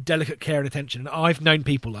such delicate care and attention. And I've known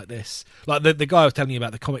people like this. Like the guy I was telling you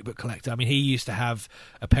about, the comic book collector. I mean, he used to have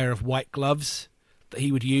a pair of white gloves that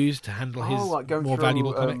he would use to handle his more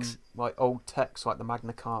valuable comics. Like old text, like the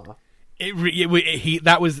Magna Carta.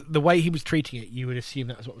 That was the way he was treating it. You would assume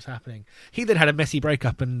that was what was happening. He then had a messy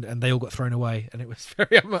breakup, and they all got thrown away, and it was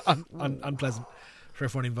very unpleasant for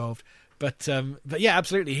everyone involved. But yeah,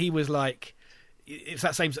 absolutely, he was like, it's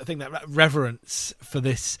that same sort of thing, that reverence for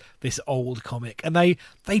this old comic, and they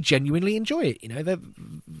genuinely enjoy it.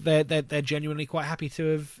 They're genuinely quite happy to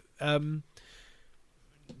have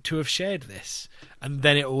to have shared this, and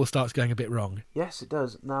then it all starts going a bit wrong. Yes, it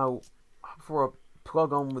does. Now, before I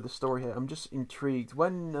plug on with the story here, I'm just intrigued.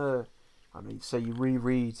 When, say you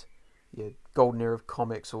reread your golden era of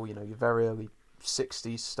comics, or, your very early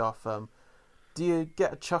 60s stuff, do you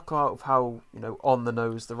get a chuckle out of how, on the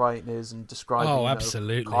nose the writing is and describing,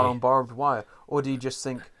 absolutely. Carl on barbed wire? Or do you just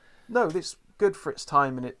think, no, this is good for its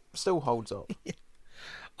time and it still holds up?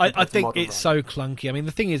 I think it's so clunky. I mean,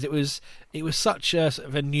 the thing is, it was such a sort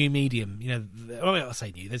of a new medium. I'll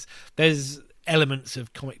say new. There's elements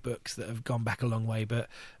of comic books that have gone back a long way, but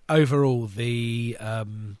overall, the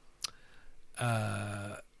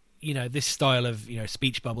this style of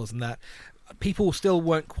speech bubbles and that, people still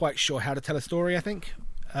weren't quite sure how to tell a story. I think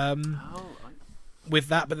with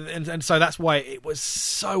that, but and so that's why it was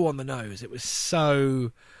so on the nose. It was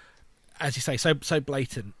so, as you say, so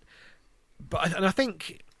blatant. But I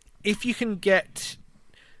think if you can get,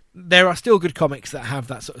 there are still good comics that have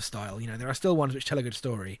that sort of style. There are still ones which tell a good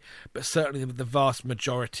story, but certainly the vast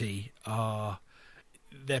majority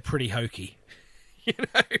they're pretty hokey. It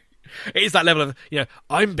is that level of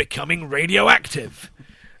I'm becoming radioactive,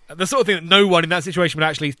 the sort of thing that no one in that situation would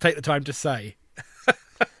actually take the time to say.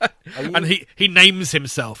 And he names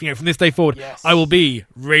himself. From this day forward, yes, I will be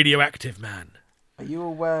Radioactive Man. Are you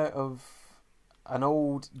aware of an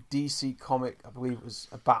old DC comic? I believe it was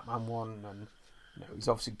a Batman one, and he's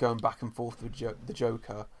obviously going back and forth with the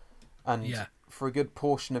Joker, and for a good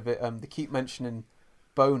portion of it, they keep mentioning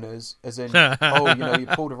boners, as in, you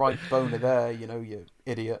pulled a right boner there, you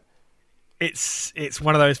idiot. It's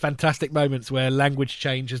one of those fantastic moments where language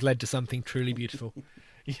change has led to something truly beautiful.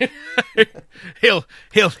 He'll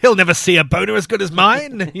never see a boner as good as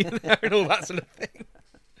mine, and all that sort of thing.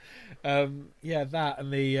 That,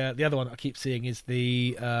 and the other one that I keep seeing is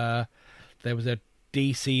there was a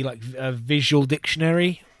DC a visual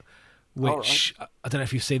dictionary, which I don't know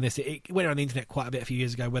if you've seen this. It went around the internet quite a bit a few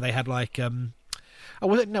years ago, where they had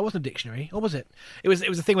was it? No, it wasn't a dictionary. Or was it? It was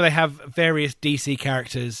a thing where they have various DC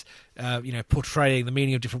characters, portraying the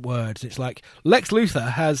meaning of different words. It's like, Lex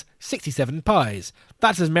Luthor has 67 pies.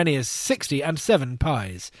 That's as many as 60 and 7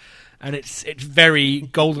 pies. And it's very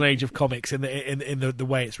golden age of comics in the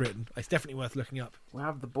way it's written. It's definitely worth looking up. We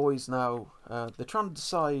have the boys now. They're trying to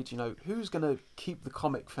decide, who's going to keep the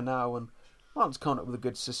comic for now, and Martin's coming up with a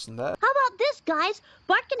good system there. How about this, guys?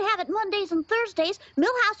 Bart can have it Mondays and Thursdays,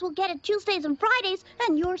 Millhouse will get it Tuesdays and Fridays,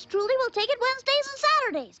 and yours truly will take it Wednesdays and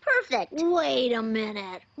Saturdays. Perfect. Wait a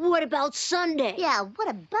minute. What about Sunday? Yeah, what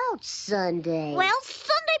about Sunday? Well,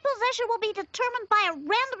 Sunday possession will be determined by a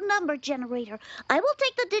random number generator. I will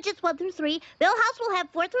take the digits 1 through 3, Millhouse will have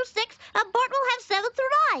 4 through 6, and Bart will have 7 through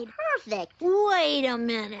 9. Perfect. Wait a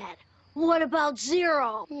minute. What about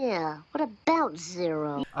 0? Yeah, what about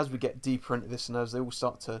 0? As we get deeper into this and as they all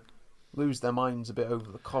start to lose their minds a bit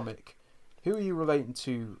over the comic, who are you relating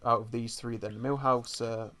to out of these three then?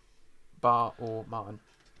 Millhouse, Bart or Martin?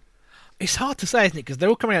 It's hard to say, isn't it? Because they're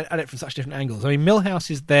all coming at it from such different angles. I mean,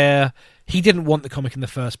 Millhouse is there. He didn't want the comic in the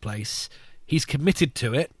first place. He's committed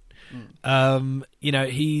to it.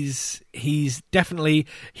 He's definitely,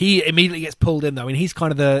 he immediately gets pulled in though. I mean, he's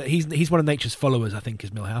kind of he's one of nature's followers, I think,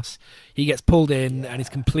 is Millhouse. He gets pulled in and is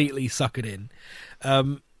completely suckered in.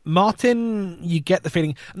 Martin, you get the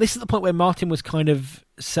feeling, and this is the point where Martin was kind of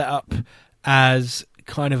set up as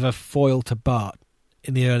kind of a foil to Bart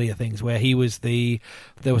in the earlier things, where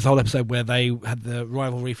there was a whole episode where they had the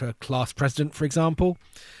rivalry for class president, for example.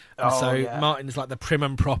 And Martin's like the prim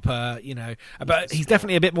and proper, but he's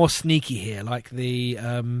definitely a bit more sneaky here. Like they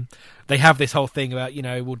have this whole thing about,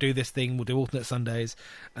 we'll do this thing, we'll do alternate Sundays,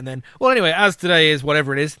 and then, well, anyway, as today is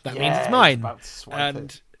whatever it is, that means it's mine.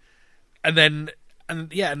 And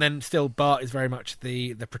then still Bart is very much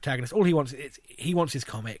the protagonist. All he wants he wants his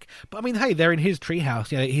comic. But I mean, hey, they're in his treehouse.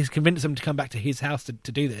 He's convinced them to come back to his house to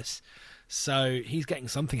do this, so he's getting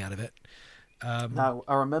something out of it. Now,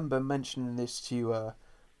 I remember mentioning this to you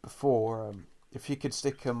before. If you could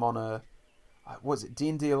stick them on a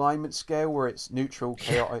D&D alignment scale where it's neutral,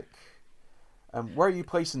 chaotic, where are you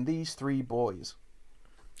placing these three boys?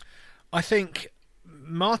 I think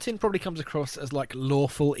Martin probably comes across as like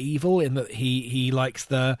lawful evil in that he likes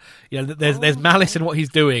there's malice in what he's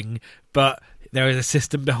doing, but there is a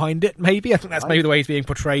system behind it. Maybe I think that's maybe the way he's being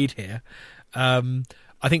portrayed here. I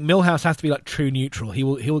think Millhouse has to be like true neutral. He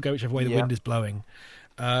will go whichever way the wind is blowing.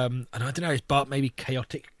 And I don't know, is Bart maybe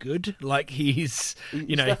chaotic good? Like he's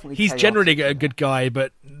generally a good guy,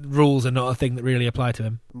 but rules are not a thing that really apply to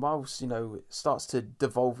him. Whilst, it starts to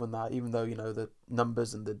devolve on that, even though, the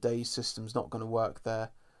numbers and the day system's not going to work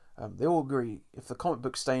there, they all agree, if the comic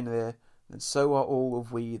book's staying there, then so are all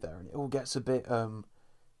of we there. And it all gets a bit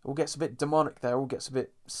all gets a bit demonic there, all gets a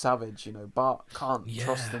bit savage. Bart can't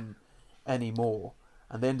trust them anymore,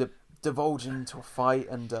 and they end up divulging into a fight.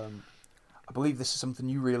 And I believe this is something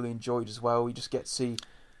you really enjoyed as well. You just get to see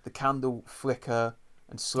the candle flicker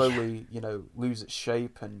and slowly, lose its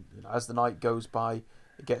shape. And as the night goes by,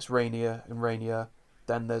 it gets rainier and rainier.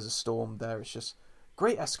 Then there's a storm there. It's just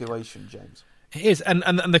great escalation, James. It is, and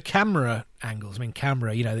the camera angles. I mean,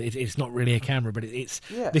 camera. It's not really a camera, but this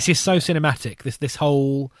is so cinematic.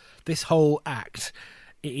 This whole act,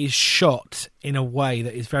 it is shot in a way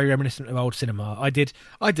that is very reminiscent of old cinema. I did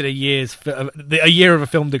a year of a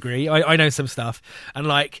film degree. I know some stuff, and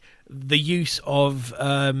like the use of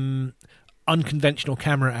unconventional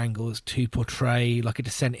camera angles to portray like a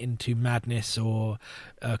descent into madness or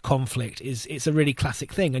conflict it's a really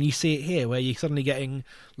classic thing, and you see it here where you're suddenly getting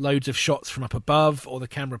loads of shots from up above, or the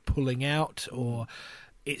camera pulling out, or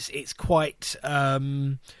it's quite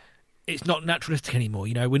it's not naturalistic anymore.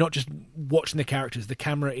 We're not just watching the characters, the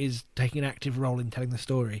camera is taking an active role in telling the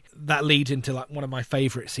story. That leads into like one of my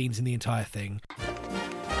favourite scenes in the entire thing.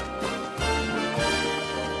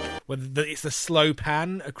 It's the slow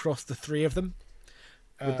pan across the three of them.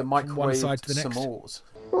 With the microwave one side to the next. s'mores.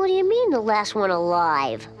 What do you mean the last one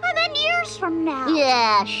alive? I meant years from now.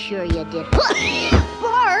 Yeah, sure you did.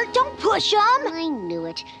 Bart, don't push him. I knew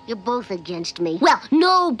it. You're both against me. Well,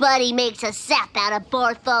 nobody makes a sap out of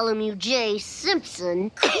Bartholomew J. Simpson.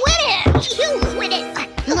 Quit it! You quit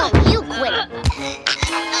it! No, you quit it.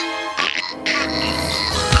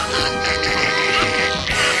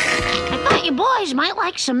 I thought you boys might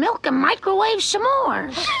like some milk and microwave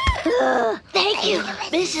s'mores. Thank you,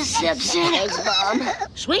 Mrs. Simpson. Thanks, Mom.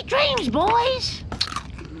 Sweet dreams, boys.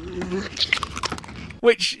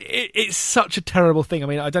 Which it's such a terrible thing. I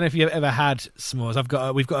mean, I don't know if you've ever had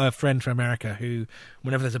s'mores. We've got a friend from America who,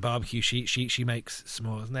 whenever there's a barbecue, she makes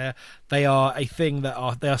s'mores, and they are a thing they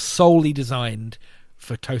are solely designed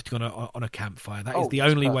for toasting on a campfire. That is the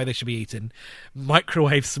only way they should be eaten.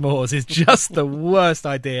 Microwave s'mores is just the worst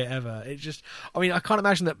idea ever. It's just, I mean, I can't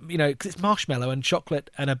imagine that, because it's marshmallow and chocolate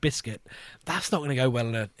and a biscuit. That's not going to go well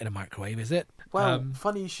in a microwave, is it? Well,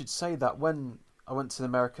 funny you should say that. When I went to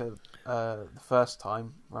America the first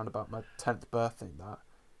time, around about my 10th birthday,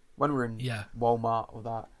 when we were in Walmart or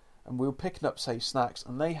that, and we were picking up, say, snacks,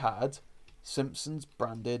 and they had Simpsons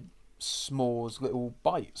branded s'mores little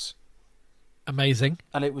bites. Amazing.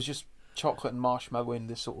 And it was just chocolate and marshmallow in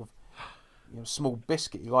this sort of small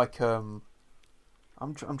biscuit, like I'm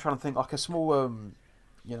trying to think, like a small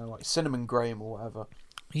like cinnamon graham or whatever.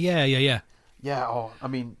 Yeah. Yeah. I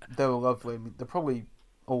mean, they were lovely. I mean, they're probably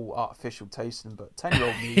all artificial tasting, but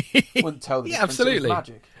 10-year-old me wouldn't tell the difference. Absolutely. It was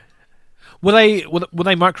magic. Were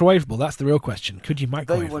they microwavable? That's the real question. Could you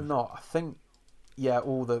microwave They were them? not. I think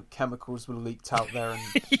all the chemicals were leaked out there, and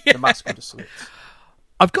the mask would have slipped.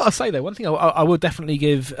 I've got to say, though, one thing I will definitely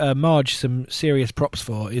give Marge some serious props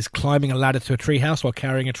for is climbing a ladder to a treehouse while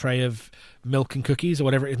carrying a tray of milk and cookies, or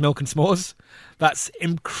whatever it is, milk and s'mores. That's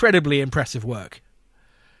incredibly impressive work.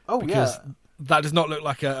 Oh, because yeah. That does not look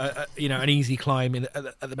like an easy climb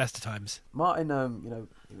at the best of times. Martin,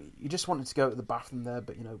 you just wanted to go to the bathroom there,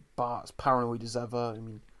 but, Bart's paranoid as ever. I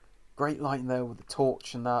mean, great lighting there with the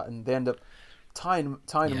torch and that, and they end up tying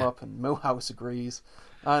him up, and Milhouse agrees.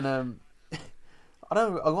 And, I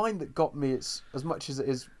don't know, a line that got me, it's as much as it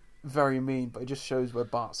is very mean, but it just shows where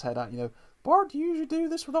Bart's head at. Bart, do you usually do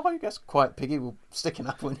this with all you guys? Quiet piggy will stick an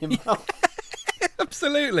apple in your mouth.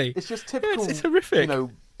 Absolutely. It's just typical, it's horrific.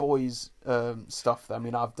 Boys stuff. I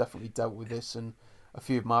mean, I've definitely dealt with this, and a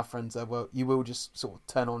few of my friends there, well, you will just sort of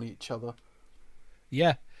turn on each other.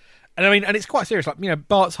 Yeah. And I mean, and it's quite serious. Like,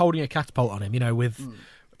 Bart's holding a catapult on him, with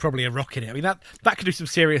probably a rock in it. I mean, that could do some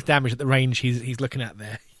serious damage at the range he's looking at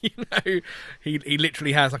there. He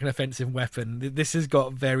literally has like an offensive weapon. This has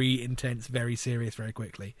got very intense, very serious, very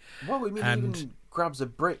quickly. Well, I mean, he even grabs a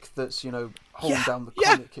brick that's holding down the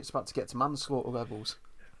comic. It's about to get to manslaughter levels.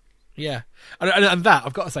 Yeah, and that,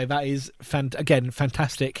 I've got to say, that is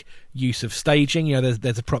fantastic use of staging.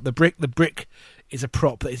 There's a prop. The brick is a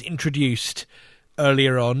prop that is introduced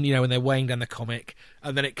earlier on, when they're weighing down the comic,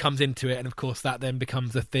 and then it comes into it, and of course that then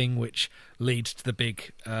becomes the thing which leads to the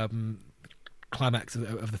big climax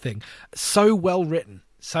of the thing. So well written,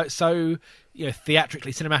 so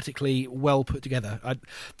theatrically, cinematically well put together.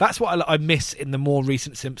 That's what I miss in the more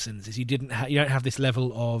recent Simpsons, is you don't have this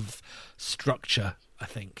level of structure, I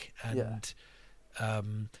think. And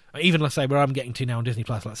even, let's say, where I'm getting to now on Disney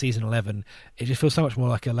Plus, like season 11, it just feels so much more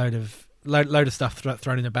like a load of stuff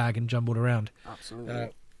thrown in a bag and jumbled around. Absolutely.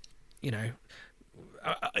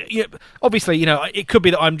 Obviously, it could be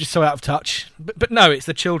that I'm just so out of touch, but no, it's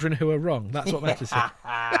the children who are wrong. That's what matters here.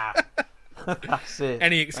 That's it.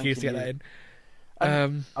 Any excuse to Thanking get that you. in.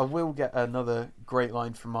 And I will get another great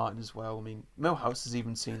line from Martin as well. I mean, Milhouse has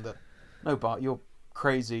even seen that. No, Bart, you're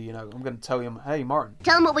crazy. You know, I'm going to tell him. Hey, Martin.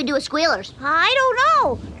 Tell him what we do with squealers. I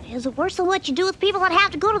don't know. Is it worse than what you do with people that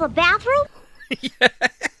have to go to the bathroom?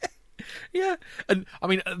 Yeah, and I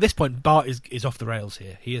mean, at this point, Bart is off the rails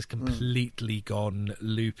here. He has completely gone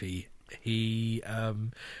loopy. He,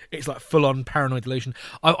 it's like full-on paranoid delusion.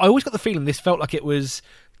 I always got the feeling this felt like it was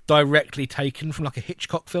directly taken from like a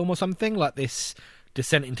Hitchcock film or something, like this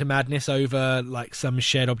descent into madness over like some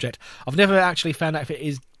shared object. I've never actually found out if it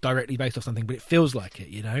is directly based off something, but it feels like it,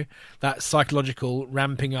 you know? That psychological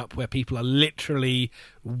ramping up where people are literally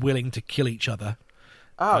willing to kill each other.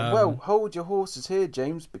 Well, hold your horses here,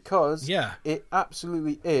 James, because Yeah. it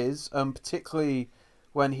absolutely is, particularly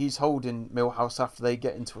when he's holding Milhouse after they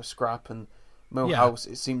get into a scrap and Milhouse,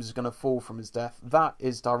 it seems, is going to fall from his death. That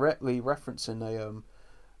is directly referencing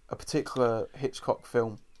a particular Hitchcock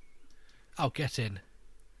film. Oh, get in.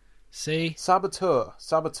 See? Saboteur.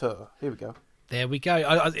 Here we go. There we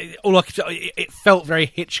go. It felt very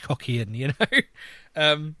Hitchcockian, you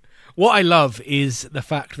know? What I love is the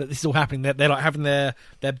fact that this is all happening. They're like having their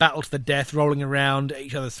battle to the death, rolling around at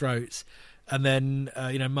each other's throats. And then,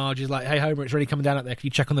 Marge is like, hey, Homer, it's really coming down out there. Can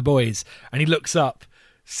you check on the boys? And he looks up,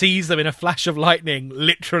 sees them in a flash of lightning,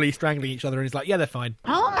 literally strangling each other. And he's like, yeah, they're fine.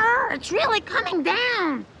 Homer, it's really coming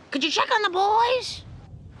down. Could you check on the boys?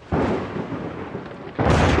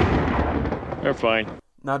 They're fine.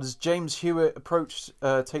 Now, does James Hewitt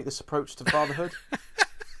take this approach to fatherhood?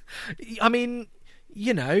 I mean,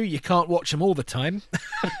 you know, you can't watch them all the time.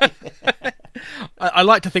 I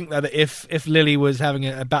like to think, though, that if Lily was having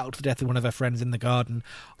a battle to the death with one of her friends in the garden,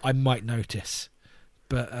 I might notice.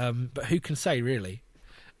 But who can say, really?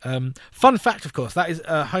 Fun fact, of course, that is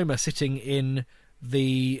Homer sitting in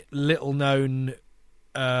the little-known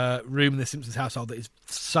room in the Simpsons household that is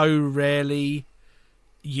so rarely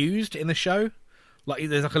used in the show. Like,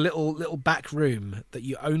 there's like a little back room that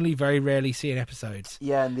you only very rarely see in episodes.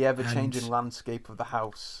 Yeah, and the ever-changing landscape of the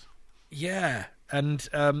house. Yeah, and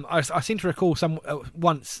I seem to recall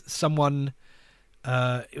once someone,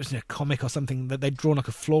 it was in a comic or something, that they'd drawn like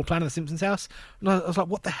a floor plan of the Simpsons house, and I was like,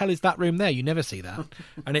 what the hell is that room there? You never see that.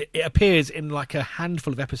 And it appears in like a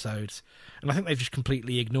handful of episodes, and I think they've just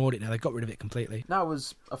completely ignored it now. They've got rid of it completely. Now,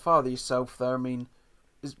 as a father yourself there, I mean,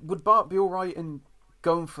 would Bart be alright in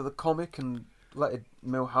going for the comic and letting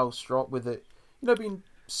Milhouse drop with it, you know, being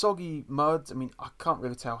soggy mud? I mean, I can't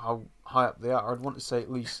really tell how high up they are. I'd want to say at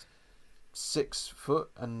least 6 foot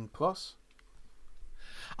and plus.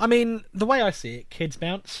 I mean, the way I see it, kids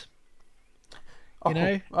bounce. You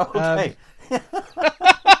know? Okay.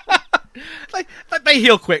 They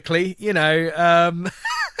heal quickly, you know.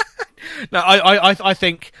 No, I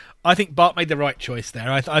think Bart made the right choice there.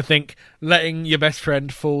 I think letting your best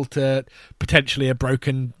friend fall to potentially a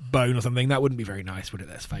broken bone or something, that wouldn't be very nice, would it?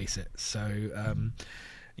 Let's face it. So,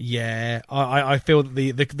 yeah, I feel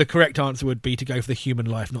that the correct answer would be to go for the human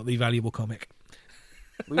life, not the valuable comic.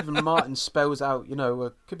 Well, even Martin spells out, you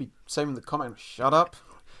know, could be same in the comic. Shut up.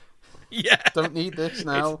 Yeah. Don't need this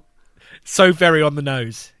now. It's so very on the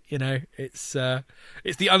nose, you know. It's the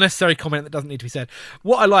unnecessary comment that doesn't need to be said.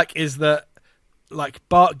 What I like is that, like,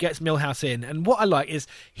 Bart gets Milhouse in, and what I like is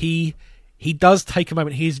he does take a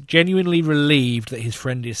moment. He's genuinely relieved that his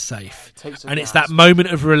friend is safe, and it's that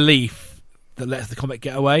moment of relief that lets the comic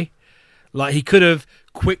get away. Like, he could have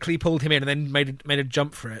quickly pulled him in and then made a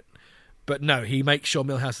jump for it, but no, he makes sure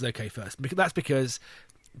Milhouse is okay first. That's because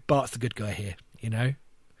Bart's the good guy here, you know.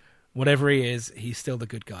 Whatever he is, he's still the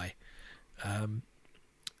good guy.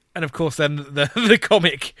 And of course, then the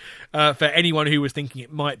comic, for anyone who was thinking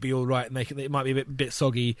it might be all right and it might be a bit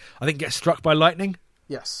soggy, I think gets struck by lightning.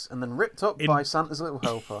 Yes, and then ripped up by Santa's little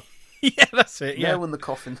helper. Yeah, that's it. Yeah, nail in the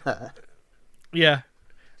coffin there. Yeah,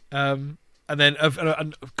 and then I've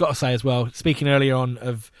got to say as well, speaking earlier on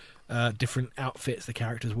of different outfits the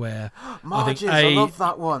characters wear. Marge's, I love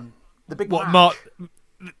that one. The big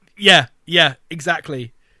Yeah,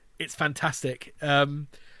 exactly. It's fantastic.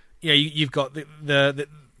 You've got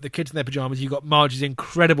the kids in their pajamas. You've got Marge's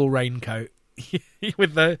incredible raincoat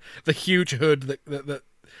with the huge hood that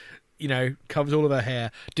you know covers all of her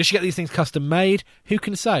hair. Does she get these things custom made? Who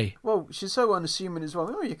can say? Well, she's so unassuming as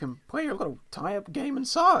well. Oh, you can play your little tie-up game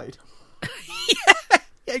inside. Yeah,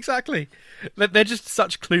 exactly. They're just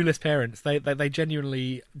such clueless parents. They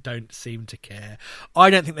genuinely don't seem to care.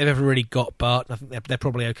 I don't think they've ever really got Bart. I think they're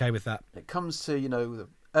probably okay with that. It comes to, you know, the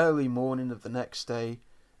early morning of the next day,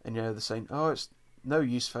 and, you know, they're saying, oh, it's no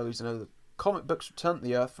use, fellas. You know, the comic books returned to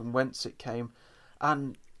the earth from whence it came.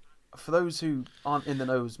 And for those who aren't in the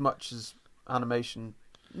know as much as animation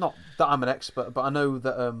not that I'm an expert, but I know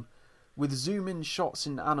that with zoom-in shots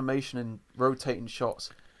in animation and rotating shots,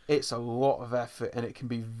 it's a lot of effort and it can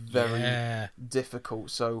be very difficult.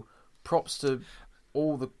 So props to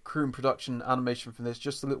all the crew and production animation from this.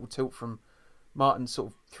 Just a little tilt from Martin's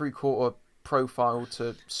sort of 3/4 profile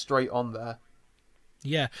to straight on there.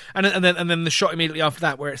 Yeah, and then the shot immediately after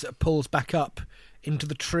that where it pulls back up into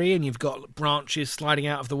the tree and you've got branches sliding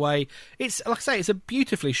out of the way. It's, like I say, it's a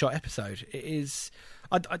beautifully shot episode. It is.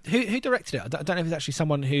 Who directed it? I don't know if it's actually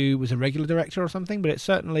someone who was a regular director or something, but it's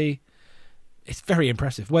very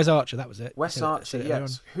impressive. Wes Archer, that was it. Wes Archer,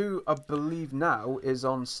 yes, who I believe now is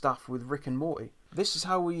on staff with Rick and Morty. This is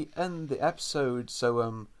how we end the episode.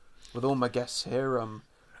 So, with all my guests here,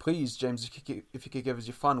 please, James, if you could give us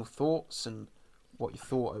your final thoughts and what you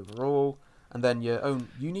thought overall, and then your own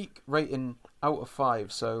unique rating out of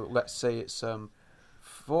 5. So let's say it's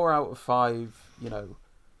 4 out of 5,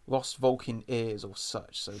 lost Vulcan ears or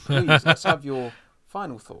such. So please, let's have your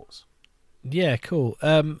final thoughts. Yeah, cool.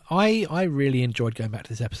 I really enjoyed going back to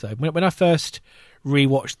this episode. When I first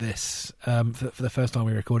rewatched this for the first time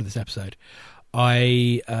we recorded this episode,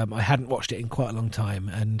 I hadn't watched it in quite a long time,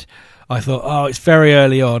 and I thought, oh, it's very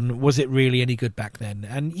early on. Was it really any good back then?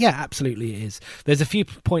 And yeah, absolutely it is. There's a few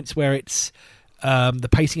points where it's the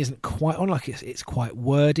pacing isn't quite on, like it's quite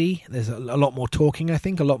wordy. There's a lot more talking, I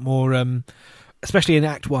think, a lot more, especially in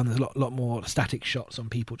Act 1, there's a lot more static shots on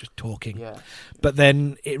people just talking. Yeah. But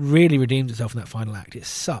then it really redeems itself in that final act. It's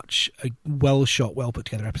such a well shot, well put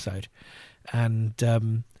together episode, and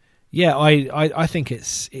I think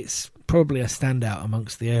it's probably a standout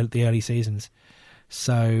amongst the early seasons.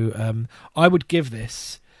 So I would give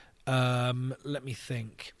this, let me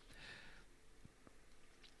think.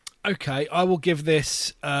 Okay, I will give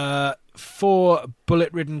this 4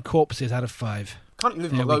 bullet-ridden corpses out of 5. Can't you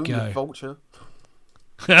leave him alone with Vulture?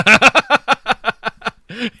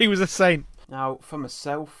 He was a saint. Now, for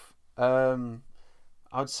myself, I'd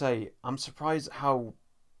say I'm surprised at how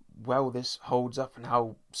well this holds up and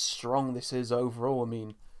how strong this is overall. I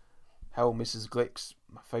mean, hell, Mrs. Glick's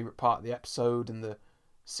my favourite part of the episode, and the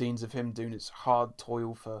scenes of him doing his hard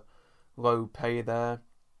toil for low pay there.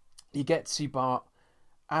 You get to see Bart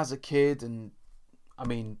as a kid, and I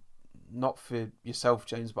mean, not for yourself,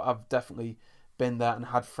 James, but I've definitely been there and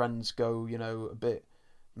had friends go, a bit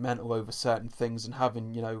mental over certain things, and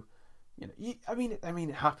having, I mean,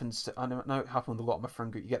 it happens. I know it happened with a lot of my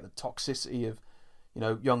friend group. You get the toxicity of,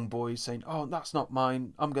 young boys saying, "Oh, that's not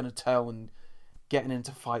mine. I'm going to tell," and getting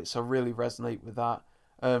into fights. So I really resonate with that.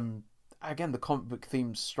 Again, the comic book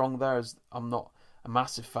theme's strong there, as I'm not a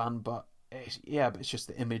massive fan, but it's just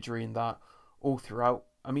the imagery and that all throughout.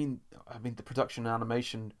 I mean, the production and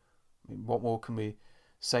animation, what more can we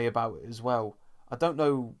say about it as well? I don't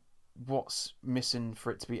know what's missing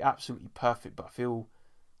for it to be absolutely perfect, but I feel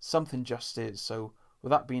something just is. So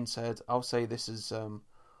with that being said, I'll say this is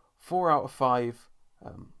 4 out of 5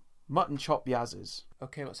 mutton chop yazzes.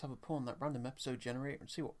 Okay, let's have a pull on that random episode generator and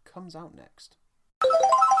see what comes out next.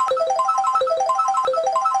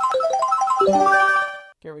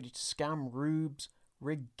 Get ready to scam rubes,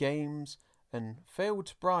 rig games, and fail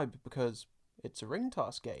to bribe because it's a ring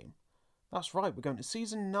toss game. That's right, we're going to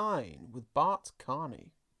Season 9 with Bart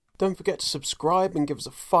Carney. Don't forget to subscribe and give us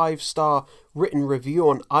a 5-star written review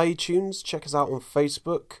on iTunes. Check us out on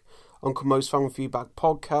Facebook, Uncle Mo's Family Feedback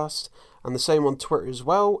Podcast, and the same on Twitter as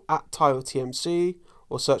well, @TylerTMC,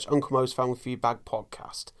 or search Uncle Mo's Family Feedback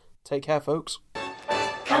Podcast. Take care, folks.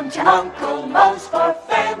 Come to Uncle Mo's for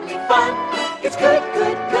family fun. It's good,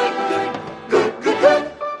 good, good, good, good, good,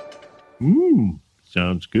 good.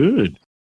 Sounds good.